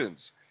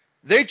instructions.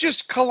 They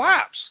just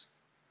collapsed.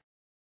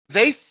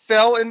 They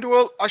fell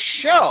into a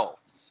shell.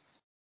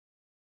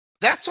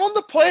 That's on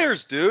the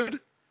players, dude.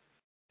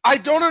 I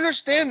don't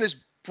understand this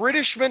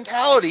British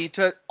mentality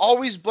to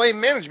always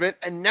blame management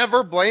and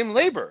never blame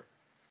labor.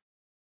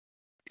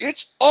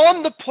 It's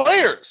on the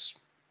players.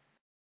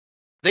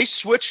 They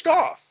switched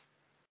off.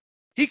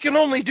 He can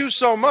only do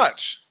so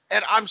much.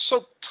 And I'm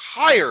so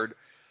tired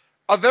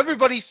of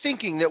everybody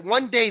thinking that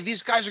one day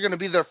these guys are going to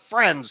be their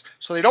friends,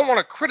 so they don't want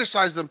to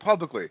criticize them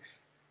publicly.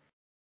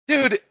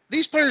 Dude,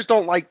 these players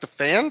don't like the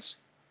fans.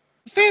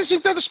 The fans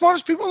think they're the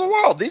smartest people in the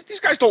world. These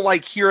guys don't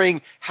like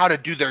hearing how to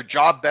do their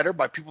job better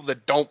by people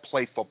that don't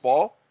play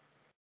football.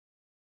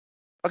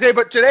 Okay,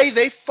 but today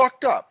they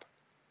fucked up.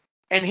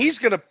 And he's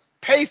going to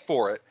pay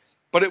for it.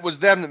 But it was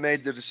them that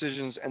made the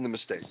decisions and the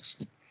mistakes.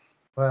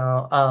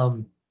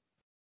 Well,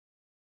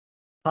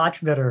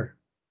 Poch better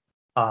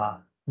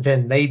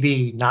then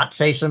maybe not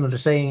say some of the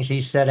things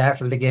he said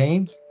after the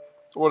games.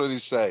 What did he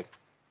say?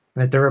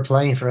 That they were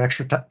playing for in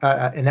extra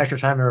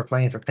time. They were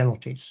playing for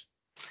penalties.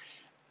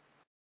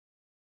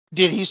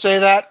 Did he say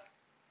that?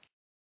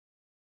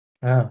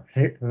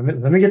 Here,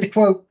 let me get the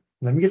quote.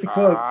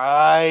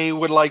 I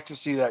would like to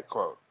see that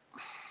quote.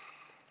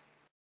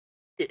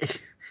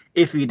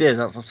 If he did,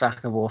 that's a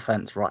sackable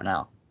offence right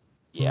now.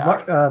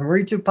 Yeah.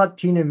 Mauricio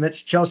Pochettino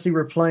admits Chelsea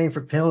were playing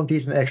for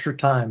penalties in extra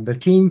time. The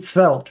team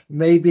felt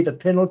maybe the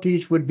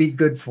penalties would be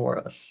good for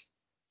us.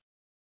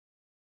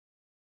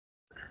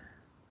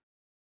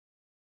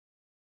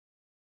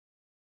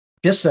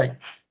 Just saying.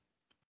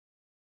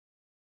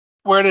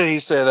 Where did he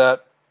say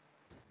that?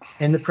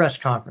 In the press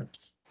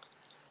conference.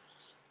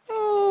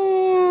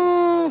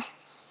 Uh-oh.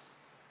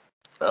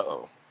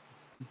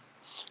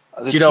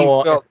 Do you know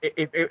what?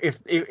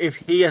 If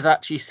he has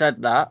actually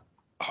said that,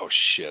 oh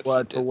shit,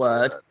 word for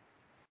word,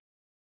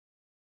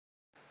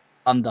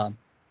 I'm done.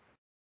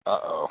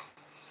 Uh-oh.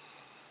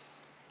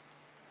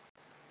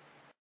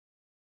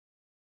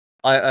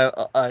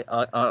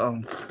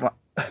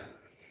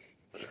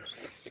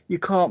 You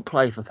can't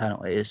play for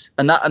penalties,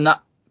 and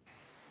that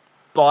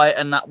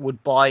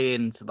would buy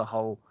into the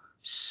whole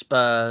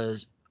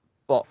Spurs,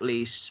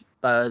 Botley,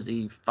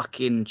 Spursy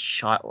fucking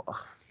shite.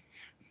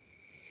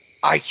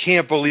 I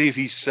can't believe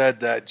he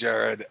said that,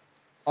 Jared.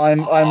 I'm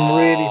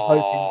really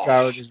hoping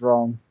Jared is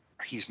wrong.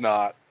 He's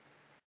not.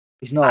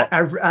 He's not.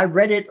 I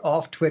read it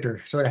off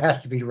Twitter, so it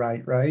has to be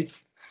right? No,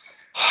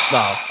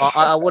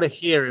 I want to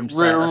hear him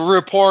say it.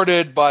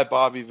 Reported by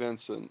Bobby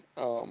Vincent.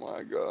 Oh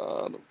my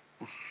god.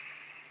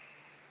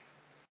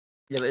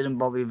 Yeah, but isn't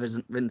Bobby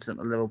Vincent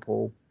a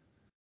Liverpool?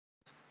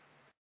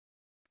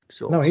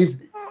 No, he's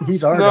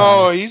our guy.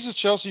 No, he's a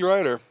Chelsea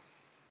writer.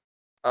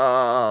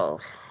 Oh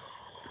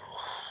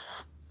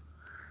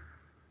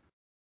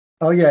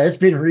yeah, it's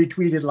been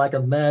retweeted like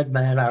a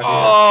madman out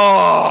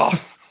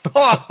here.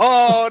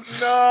 Oh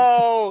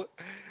no!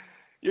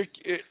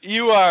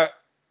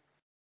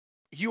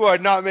 You are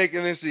not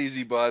making this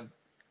easy, bud.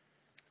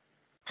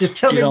 Just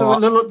tell me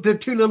the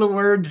two little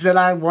words that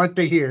I want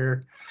to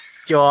hear.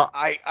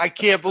 I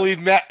can't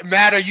believe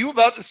Matt, are you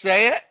about to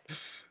say it?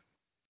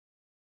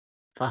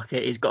 Fuck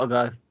it, he's got to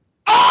go.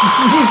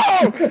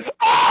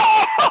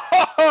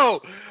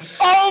 Oh!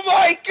 Oh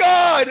my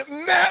God!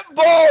 Matt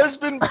Ball has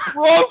been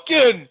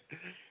broken.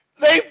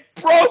 They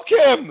broke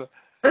him.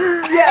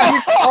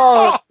 Yes.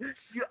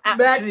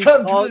 Matt,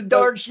 come to the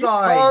dark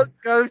side. You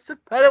can't go to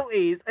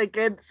penalties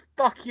against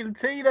fucking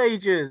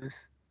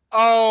teenagers.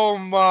 Oh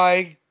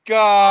my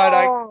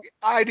God!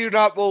 I do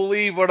not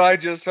believe what I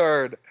just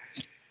heard.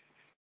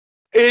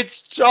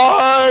 It's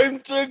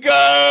time to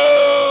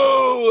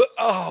go.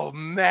 Oh,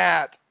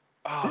 Matt.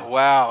 Oh,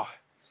 wow.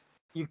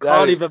 You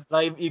can't even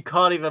blame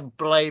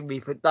me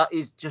for that.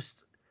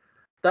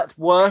 That's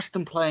worse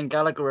than playing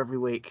Gallagher every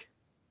week.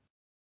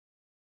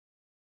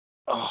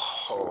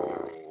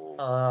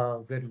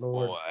 Oh, good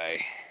Lord.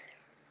 Boy.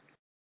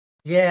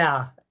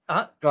 Yeah.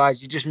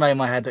 Guys, you just made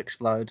my head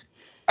explode.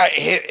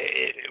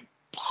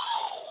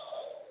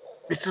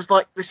 This is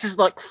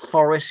like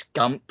Forrest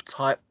Gump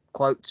type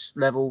quotes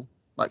level,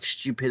 like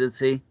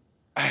stupidity.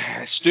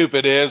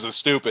 Stupid is as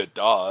stupid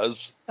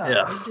does.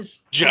 Yeah.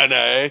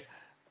 Jenny.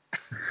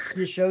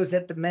 Just shows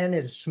that the man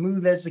is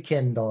smooth as a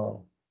Ken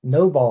doll.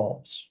 No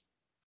balls.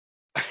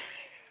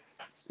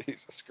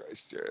 Jesus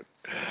Christ, Jared.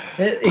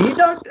 He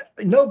don't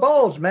no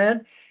balls,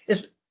 man.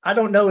 I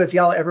don't know if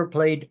y'all ever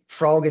played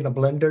Frog in the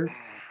Blender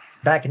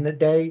back in the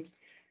day.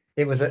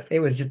 It was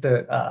just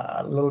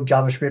a little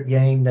JavaScript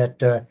game that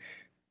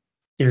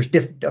there's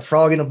a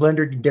frog in a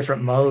blender,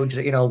 different modes,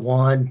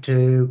 1,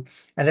 2,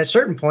 and at a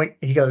certain point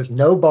he goes,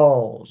 no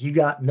balls. You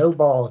got no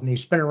balls, and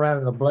he's spinning around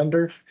in the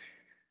blender.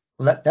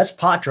 That's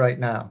Potch right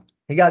now.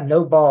 He got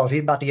no balls.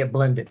 He's about to get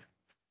blended.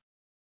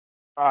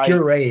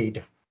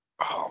 Pureed.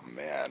 Oh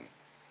man.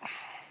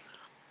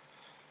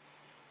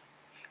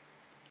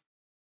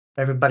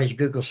 Everybody's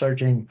Google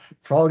searching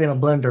frog in a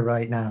blender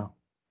right now.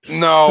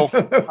 No,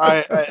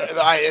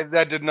 I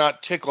that did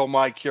not tickle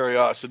my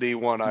curiosity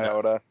one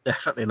iota. No,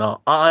 definitely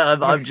not.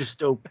 I'm just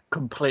still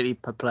completely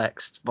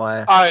perplexed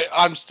by.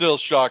 I'm still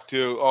shocked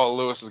too. Oh,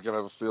 Lewis is gonna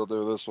have a field day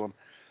with this one.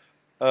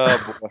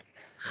 Oh boy.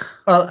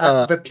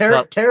 But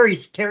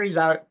Terry's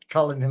out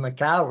calling him a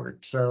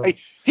coward. So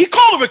he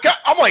called him a.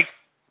 I'm like,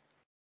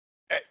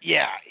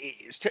 yeah.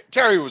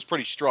 Terry was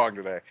pretty strong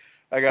today.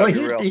 I gotta be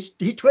real. He's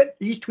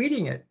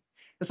tweeting it.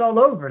 It's all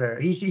over there.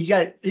 He's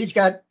got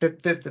the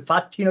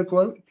Fatino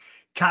quote,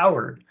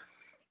 coward.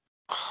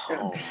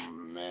 Oh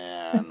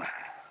man.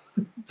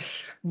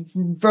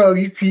 Bro,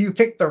 you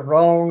picked the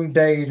wrong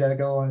day to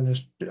go on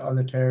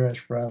the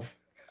terrace, bro.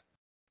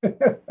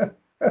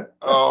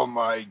 Oh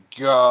my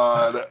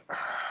god.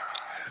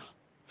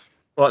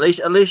 Well,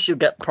 at least you'll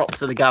get props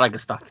to the Gallagher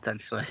stuff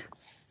potentially.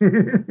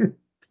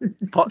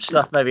 Poch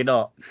stuff, maybe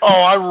not.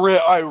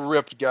 Oh, I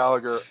ripped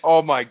Gallagher.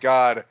 Oh my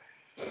god.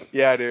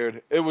 Yeah,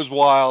 dude, it was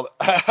wild.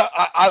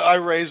 I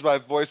raised my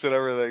voice and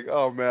everything.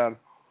 Oh man,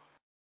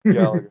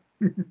 Gallagher.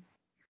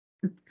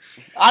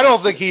 I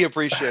don't think he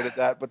appreciated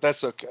that, but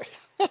that's okay.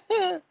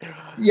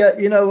 Yeah,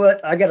 you know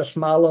what? I got a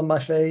smile on my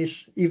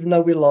face, even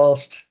though we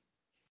lost,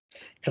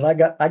 because I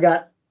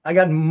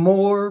got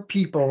more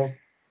people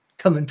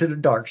coming to the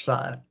dark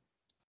side.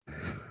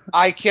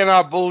 I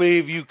cannot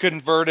believe you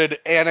converted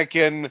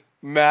Anakin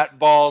Matt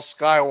Ball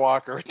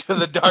Skywalker to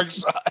the dark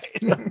side.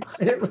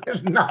 It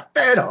was not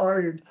that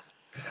hard.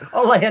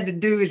 All I had to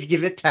do is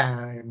give it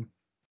time.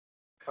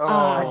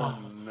 Oh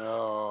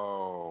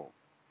no.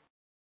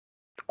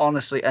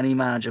 Honestly, any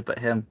manager but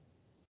him.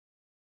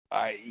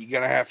 You're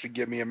gonna have to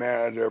give me a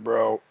manager,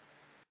 bro,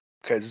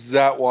 because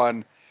that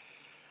one.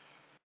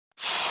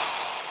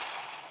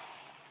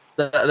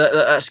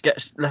 Let's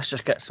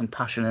just get some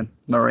passion in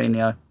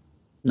Mourinho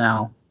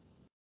now.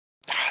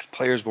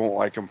 Players won't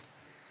like him.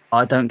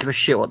 I don't give a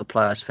shit what the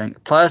players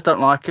think. Players don't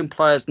like him.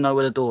 Players know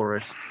where the door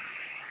is.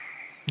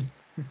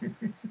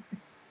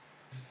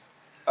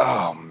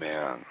 Oh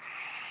man.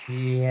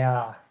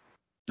 Yeah.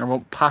 I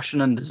want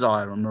passion and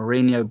desire, and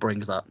Mourinho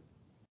brings that.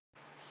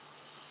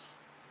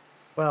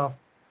 Well,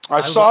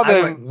 I saw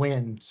them. want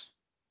wins.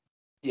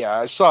 Yeah,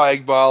 I saw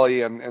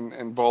Egbali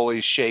and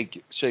Bowley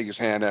shake his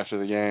hand after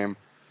the game.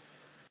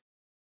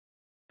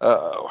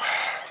 Uh-oh.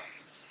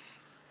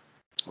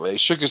 Well, they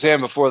shook his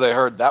hand before they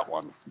heard that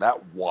one.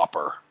 That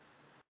whopper.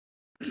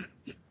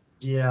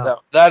 Yeah.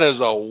 That is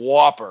a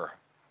whopper.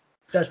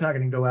 That's not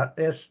going to go out.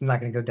 It's not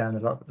going to go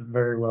down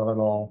very well at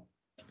all.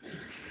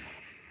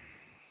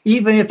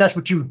 Even if that's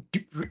what you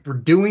were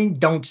doing,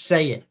 don't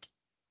say it.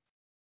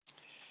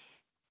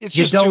 It's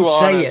you just don't too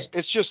say honest. it.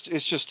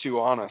 It's just too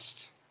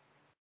honest.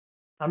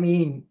 I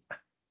mean,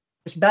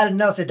 it's bad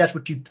enough that that's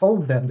what you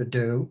told them to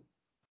do,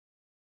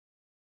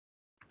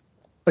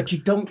 but you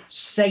don't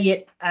say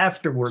it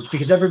afterwards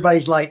because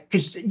everybody's like,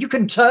 because you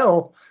can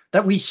tell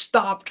that we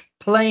stopped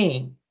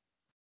playing,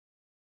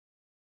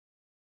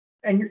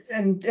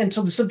 and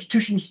so the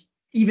substitutions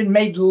even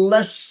made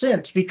less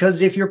sense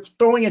because if you're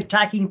throwing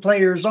attacking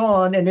players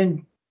on and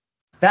then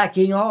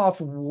backing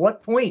off,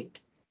 what point?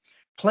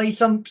 Play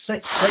some players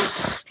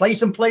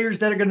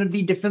that are going to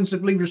be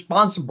defensively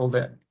responsible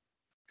then.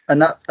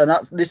 And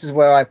this is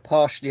where I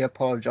partially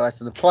apologise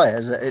to the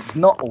players. It's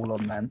not all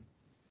on them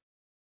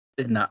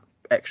in that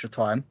extra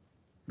time,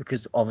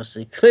 because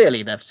obviously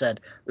clearly they've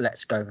said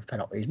let's go for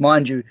penalties.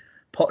 Mind you,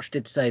 Poch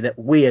did say that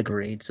we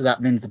agreed, so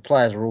that means the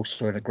players are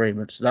also in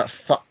agreement. So that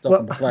fucked up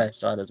on the player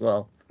side as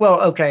well.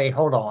 Well, okay,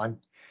 hold on.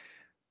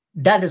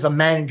 That is a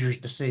manager's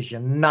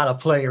decision, not a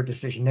player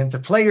decision. And if the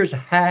players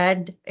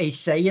had a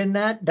say in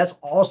that, that's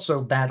also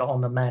bad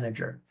on the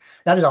manager.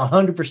 That is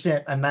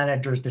 100% a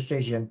manager's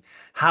decision,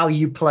 how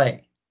you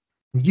play.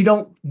 You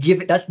don't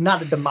give it. That's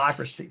not a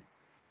democracy.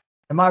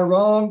 Am I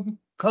wrong,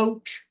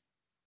 coach?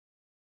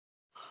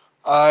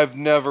 I've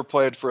never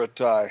played for a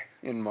tie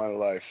in my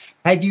life.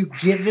 Have you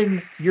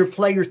given your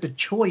players the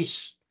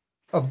choice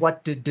of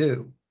what to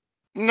do?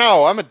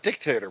 No, I'm a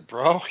dictator,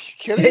 bro. You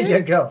kidding me? There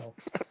you go.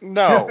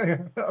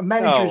 No. A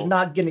manager's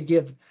not going to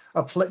give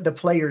the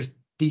players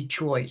the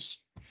choice.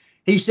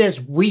 He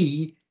says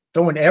we,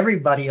 throwing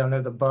everybody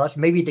under the bus,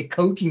 maybe the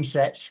coaching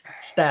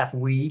staff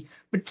we,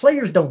 but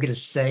players don't get a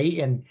say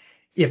in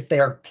if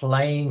they're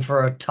playing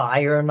for a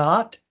tie or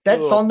not.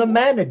 That's on the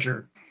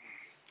manager.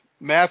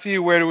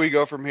 Matthew, where do we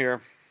go from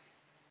here?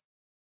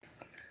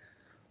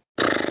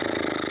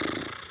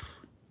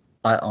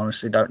 I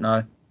honestly don't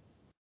know.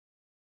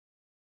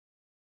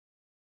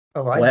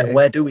 Oh,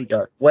 where do we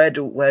go? Where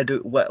do you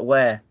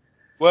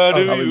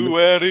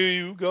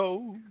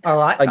go? Oh,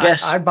 I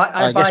guess I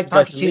buy we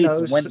go to Leeds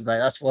on Pochettino's. Wednesday.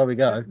 That's where we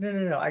go.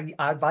 No.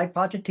 I buy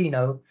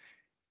Pochettino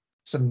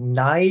some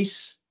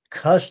nice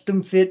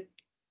custom fit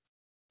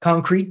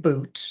concrete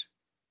boots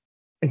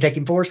and take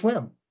him for a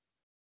swim.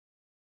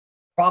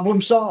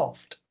 Problem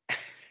solved.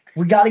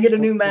 We got to get a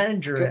new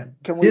manager in.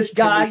 This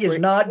guy is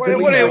not What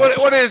doing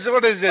what is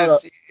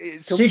this?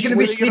 He's going to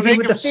be sleeping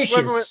with the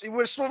fishes.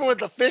 We're swimming with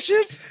the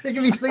fishes? They're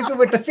going to be sleeping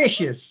with the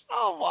fishes.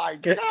 Oh my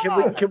god!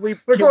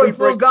 We're going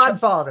full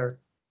Godfather.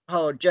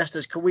 Oh,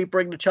 Jesters, can we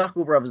bring the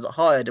Chuckle Brothers that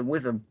hired him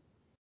with him?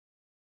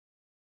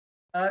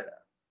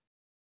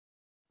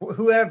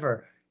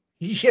 Whoever,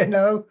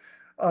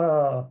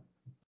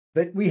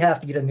 but we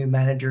have to get a new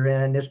manager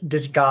in.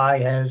 This guy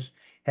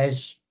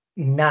has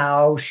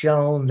now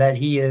shown that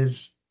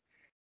he's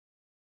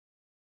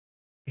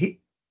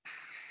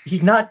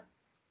not.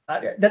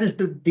 That is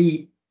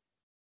the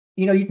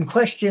you can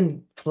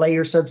question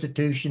player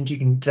substitutions. You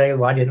can say,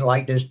 "Oh, I didn't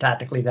like this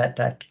tactically, that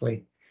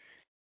tactically."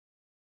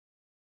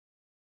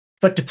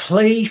 But to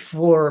play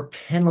for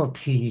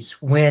penalties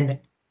when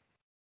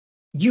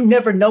you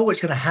never know what's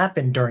going to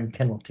happen during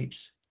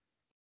penalties.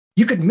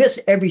 You could miss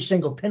every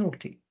single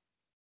penalty.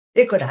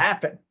 It could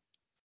happen.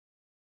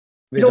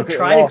 You don't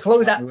try to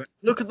close out.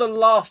 Look at the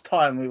last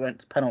time we went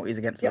to penalties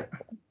against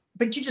Liverpool.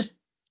 But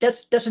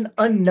that's an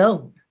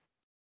unknown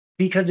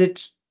because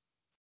it's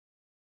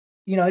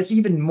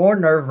even more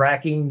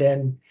nerve-wracking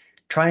than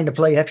trying to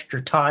play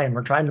extra time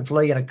or trying to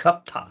play in a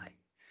cup tie.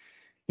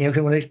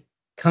 When it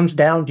comes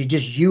down to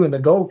just you and the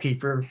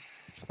goalkeeper,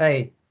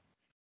 hey,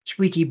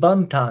 squeaky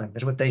bum time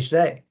is what they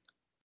say.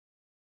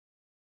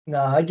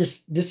 No,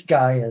 this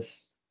guy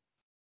is.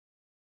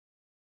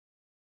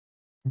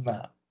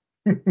 No.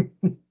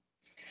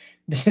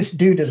 This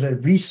dude is a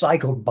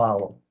recycled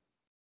bottle.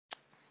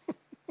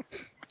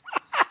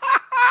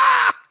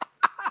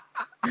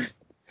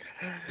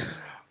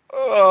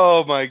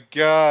 Oh my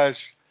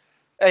gosh.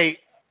 Hey,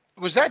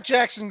 was that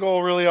Jackson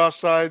goal really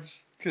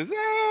offsides? Because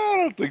I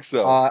don't think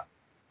so. I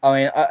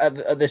mean,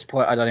 at this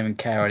point, I don't even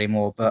care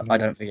anymore, but I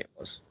don't think it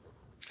was.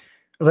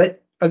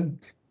 But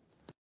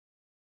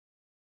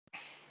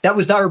that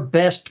was our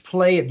best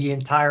play of the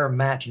entire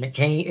match, and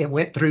it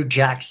went through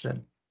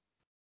Jackson.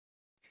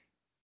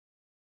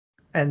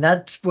 And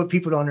that's what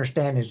people don't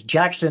understand is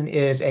Jackson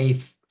is a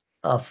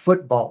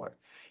footballer.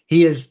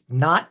 He is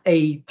not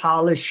a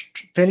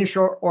polished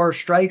finisher or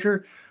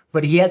striker,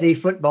 but he has a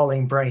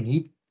footballing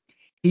brain.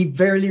 He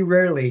very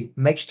rarely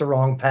makes the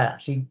wrong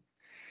pass.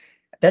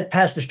 That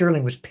pass to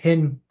Sterling was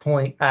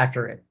pinpoint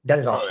accurate. That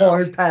is a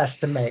hard pass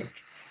to make,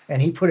 and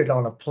he put it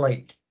on a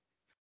plate.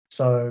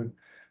 So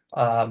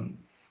I'm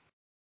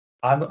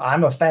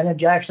a fan of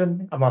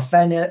Jackson. I'm a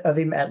fan of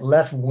him at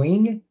left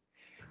wing,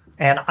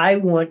 and I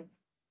want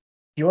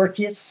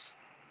Yorkis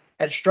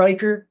at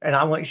striker, and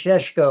I want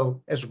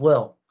Šeško as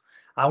well.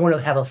 I want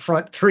to have a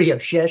front three of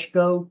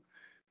Šeško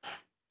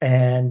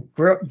and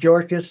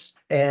Yorkis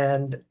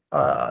and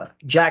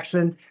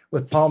Jackson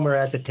with Palmer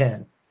at the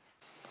 10.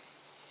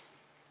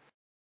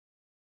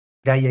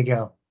 There you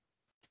go.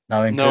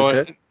 No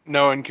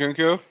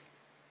Nkunku?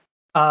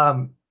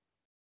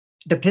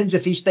 Depends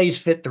if he stays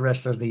fit the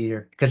rest of the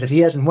year. Because if he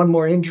has one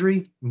more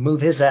injury,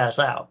 move his ass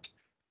out.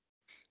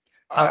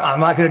 I'm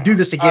not going to do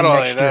this again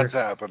next year. That's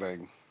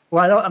happening.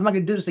 Well, I'm not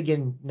going to do this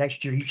again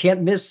next year. You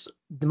can't miss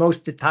the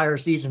most entire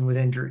season with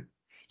injury.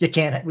 We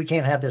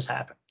can't have this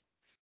happen.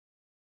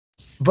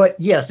 But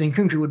yes,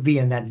 Nkunku would be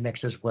in that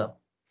mix as well,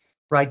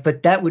 right?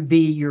 But that would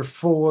be your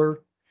 4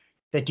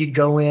 that you'd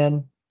go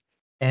in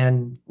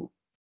and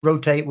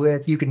rotate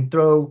with. You can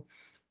throw.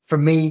 For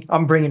me,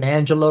 I'm bringing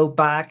Angelo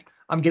back.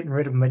 I'm getting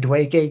rid of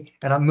Madueke,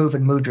 and I'm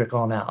moving Mudryk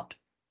on out.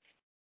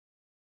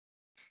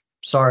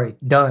 Sorry,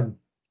 done.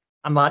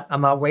 I'm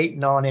not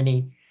waiting on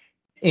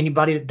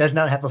anybody that does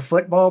not have a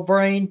football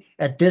brain.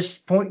 At this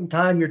point in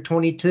time, you're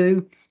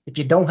 22. If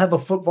you don't have a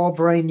football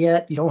brain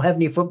yet, you don't have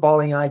any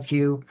footballing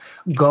IQ,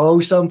 go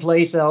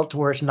someplace else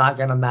where it's not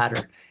going to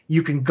matter.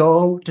 You can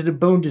go to the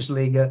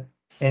Bundesliga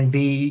and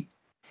be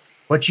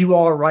what you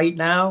are right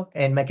now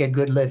and make a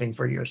good living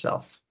for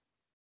yourself.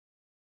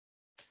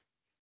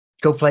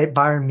 Go play at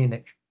Bayern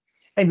Munich.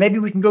 Hey, maybe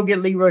we can go get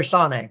Leroy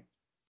Sané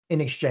in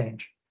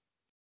exchange.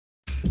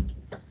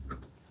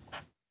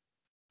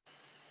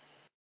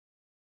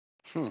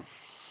 I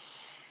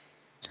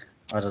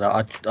don't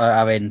know.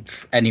 I mean,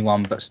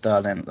 anyone but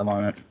Sterling at the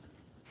moment.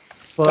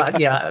 Well,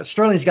 yeah,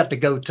 Sterling's got to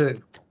go too.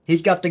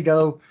 He's got to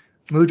go.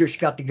 Mudryk's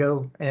got to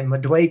go. And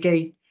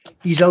Madueke,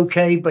 he's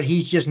okay, but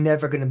he's just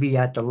never going to be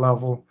at the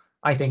level.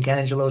 I think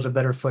Angelo's a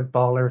better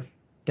footballer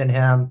than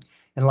him.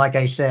 And like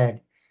I said,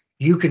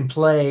 you can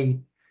play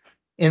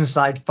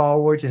inside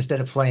forwards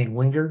instead of playing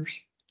wingers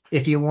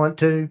if you want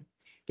to.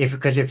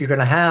 Because if you're going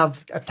to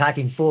have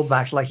attacking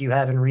fullbacks like you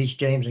have in Reece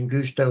James and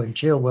Gusto and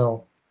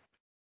Chilwell,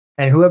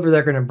 and whoever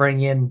they're going to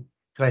bring in,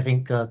 because I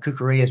think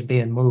Kukurea is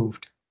being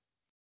moved.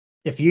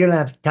 If you're going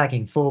to have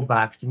attacking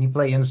fullbacks, then you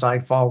play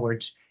inside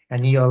forwards,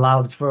 and you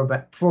allow the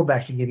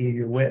fullbacks to give you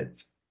your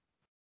width.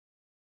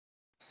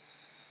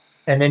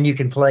 And then you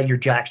can play your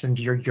Jacksons,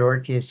 your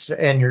Yorkis,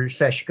 and your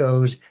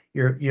Šeškos,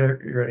 your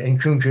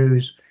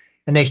Nkunkus,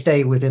 and they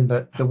stay within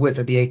the width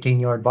of the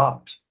 18-yard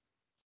box.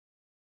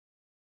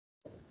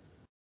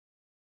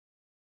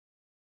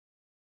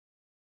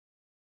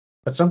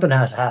 But something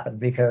has happened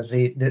because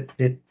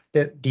the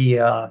footballing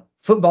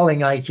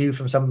IQ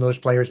from some of those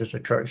players is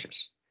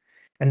atrocious.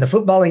 And the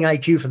footballing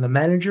IQ from the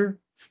manager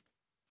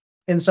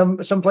in some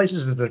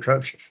places is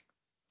atrocious.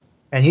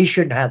 And he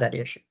shouldn't have that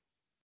issue.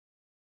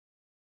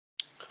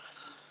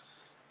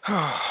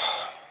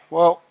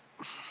 Well,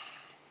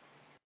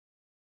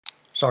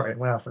 sorry, I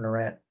went off on a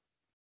rant.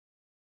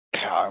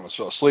 Yeah, I almost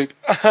fell asleep.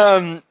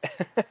 Oh,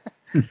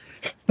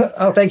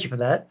 thank you for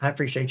that. I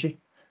appreciate you.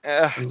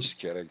 Just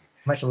kidding.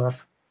 Much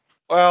love.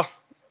 Well,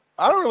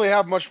 I don't really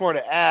have much more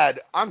to add.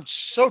 I'm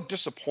so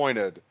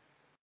disappointed.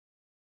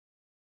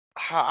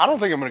 I don't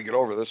think I'm going to get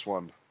over this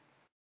one.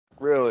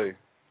 Really.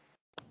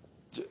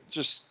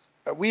 Just,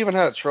 we haven't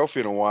had a trophy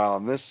in a while,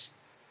 and this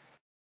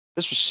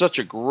was such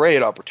a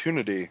great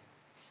opportunity.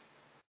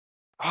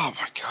 Oh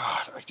my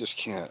God, I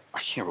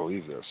can't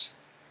believe this.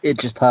 It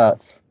just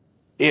hurts.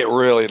 It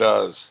really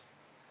does.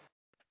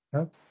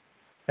 Well,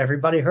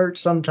 everybody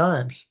hurts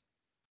sometimes.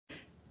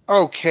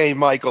 Okay,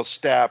 Michael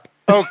Stapp.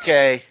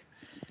 Okay.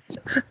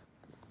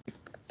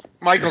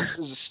 Michael, is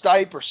it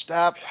Stipe or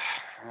Stapp?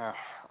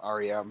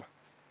 REM.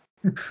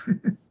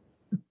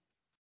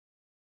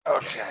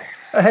 Okay.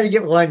 I had to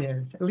get one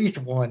in, at least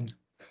one.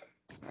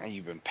 Now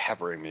you've been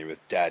peppering me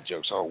with dad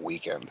jokes all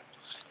weekend.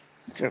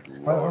 Good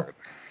Well, Lord.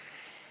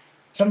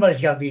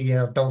 Somebody's got to be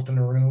the adult in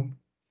the room.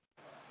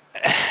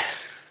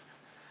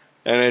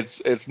 And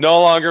it's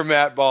no longer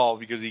Matt Ball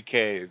because he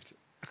caved.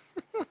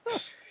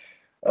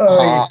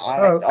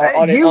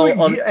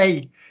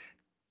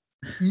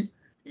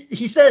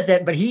 He says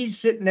that, but he's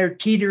sitting there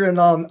teetering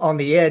on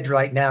the edge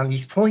right now, and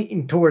he's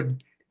pointing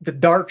toward the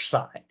dark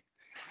side.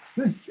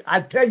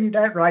 I tell you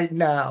that right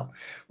now.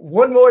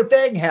 One more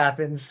thing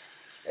happens,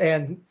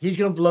 and he's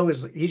gonna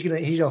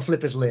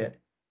flip his lid.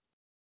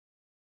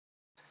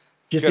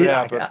 Just could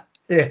happen.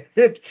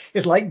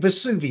 It's like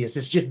Vesuvius.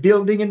 It's just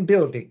building and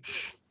building,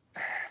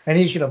 and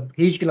he's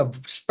gonna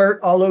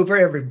spurt all over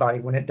everybody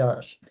when it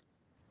does.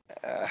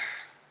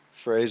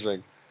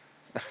 Phrasing.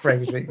 I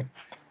mean,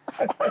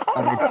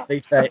 to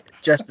be fair,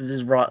 Jesters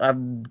is right.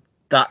 I'm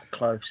that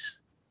close.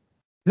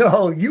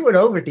 No, you went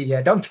over the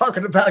edge. I'm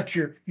talking about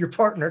your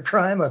partner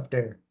crime up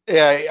there.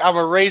 Yeah, I'm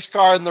a race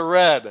car in the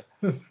red.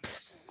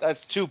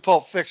 That's 2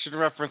 Pulp Fiction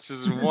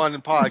references in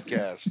one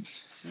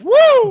podcast.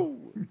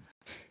 Woo!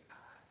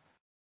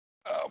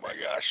 Oh my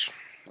gosh.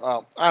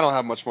 Well, I don't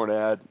have much more to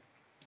add,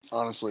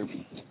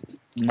 honestly.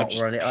 Not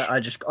really. I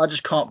just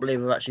can't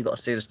believe we've actually got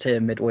to see this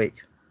team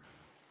midweek.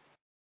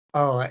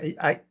 Oh,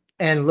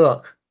 and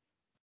look,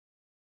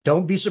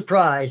 don't be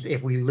surprised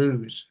if we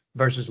lose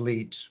versus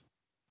Leeds.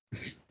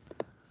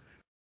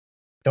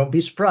 Don't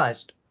be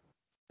surprised.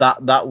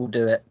 That will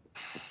do it.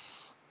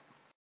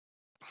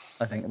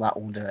 I think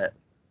that will do it.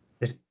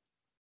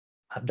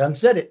 I've done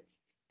said it.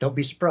 Don't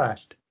be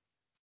surprised.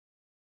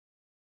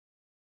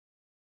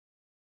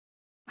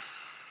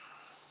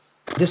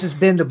 This has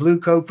been the Blue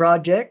Co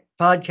Project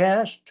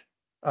podcast,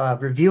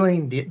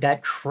 reviewing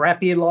that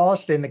crappy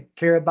loss in the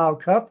Carabao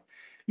Cup.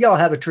 Y'all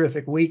have a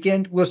terrific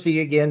weekend. We'll see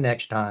you again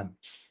next time.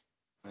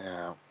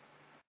 Yeah.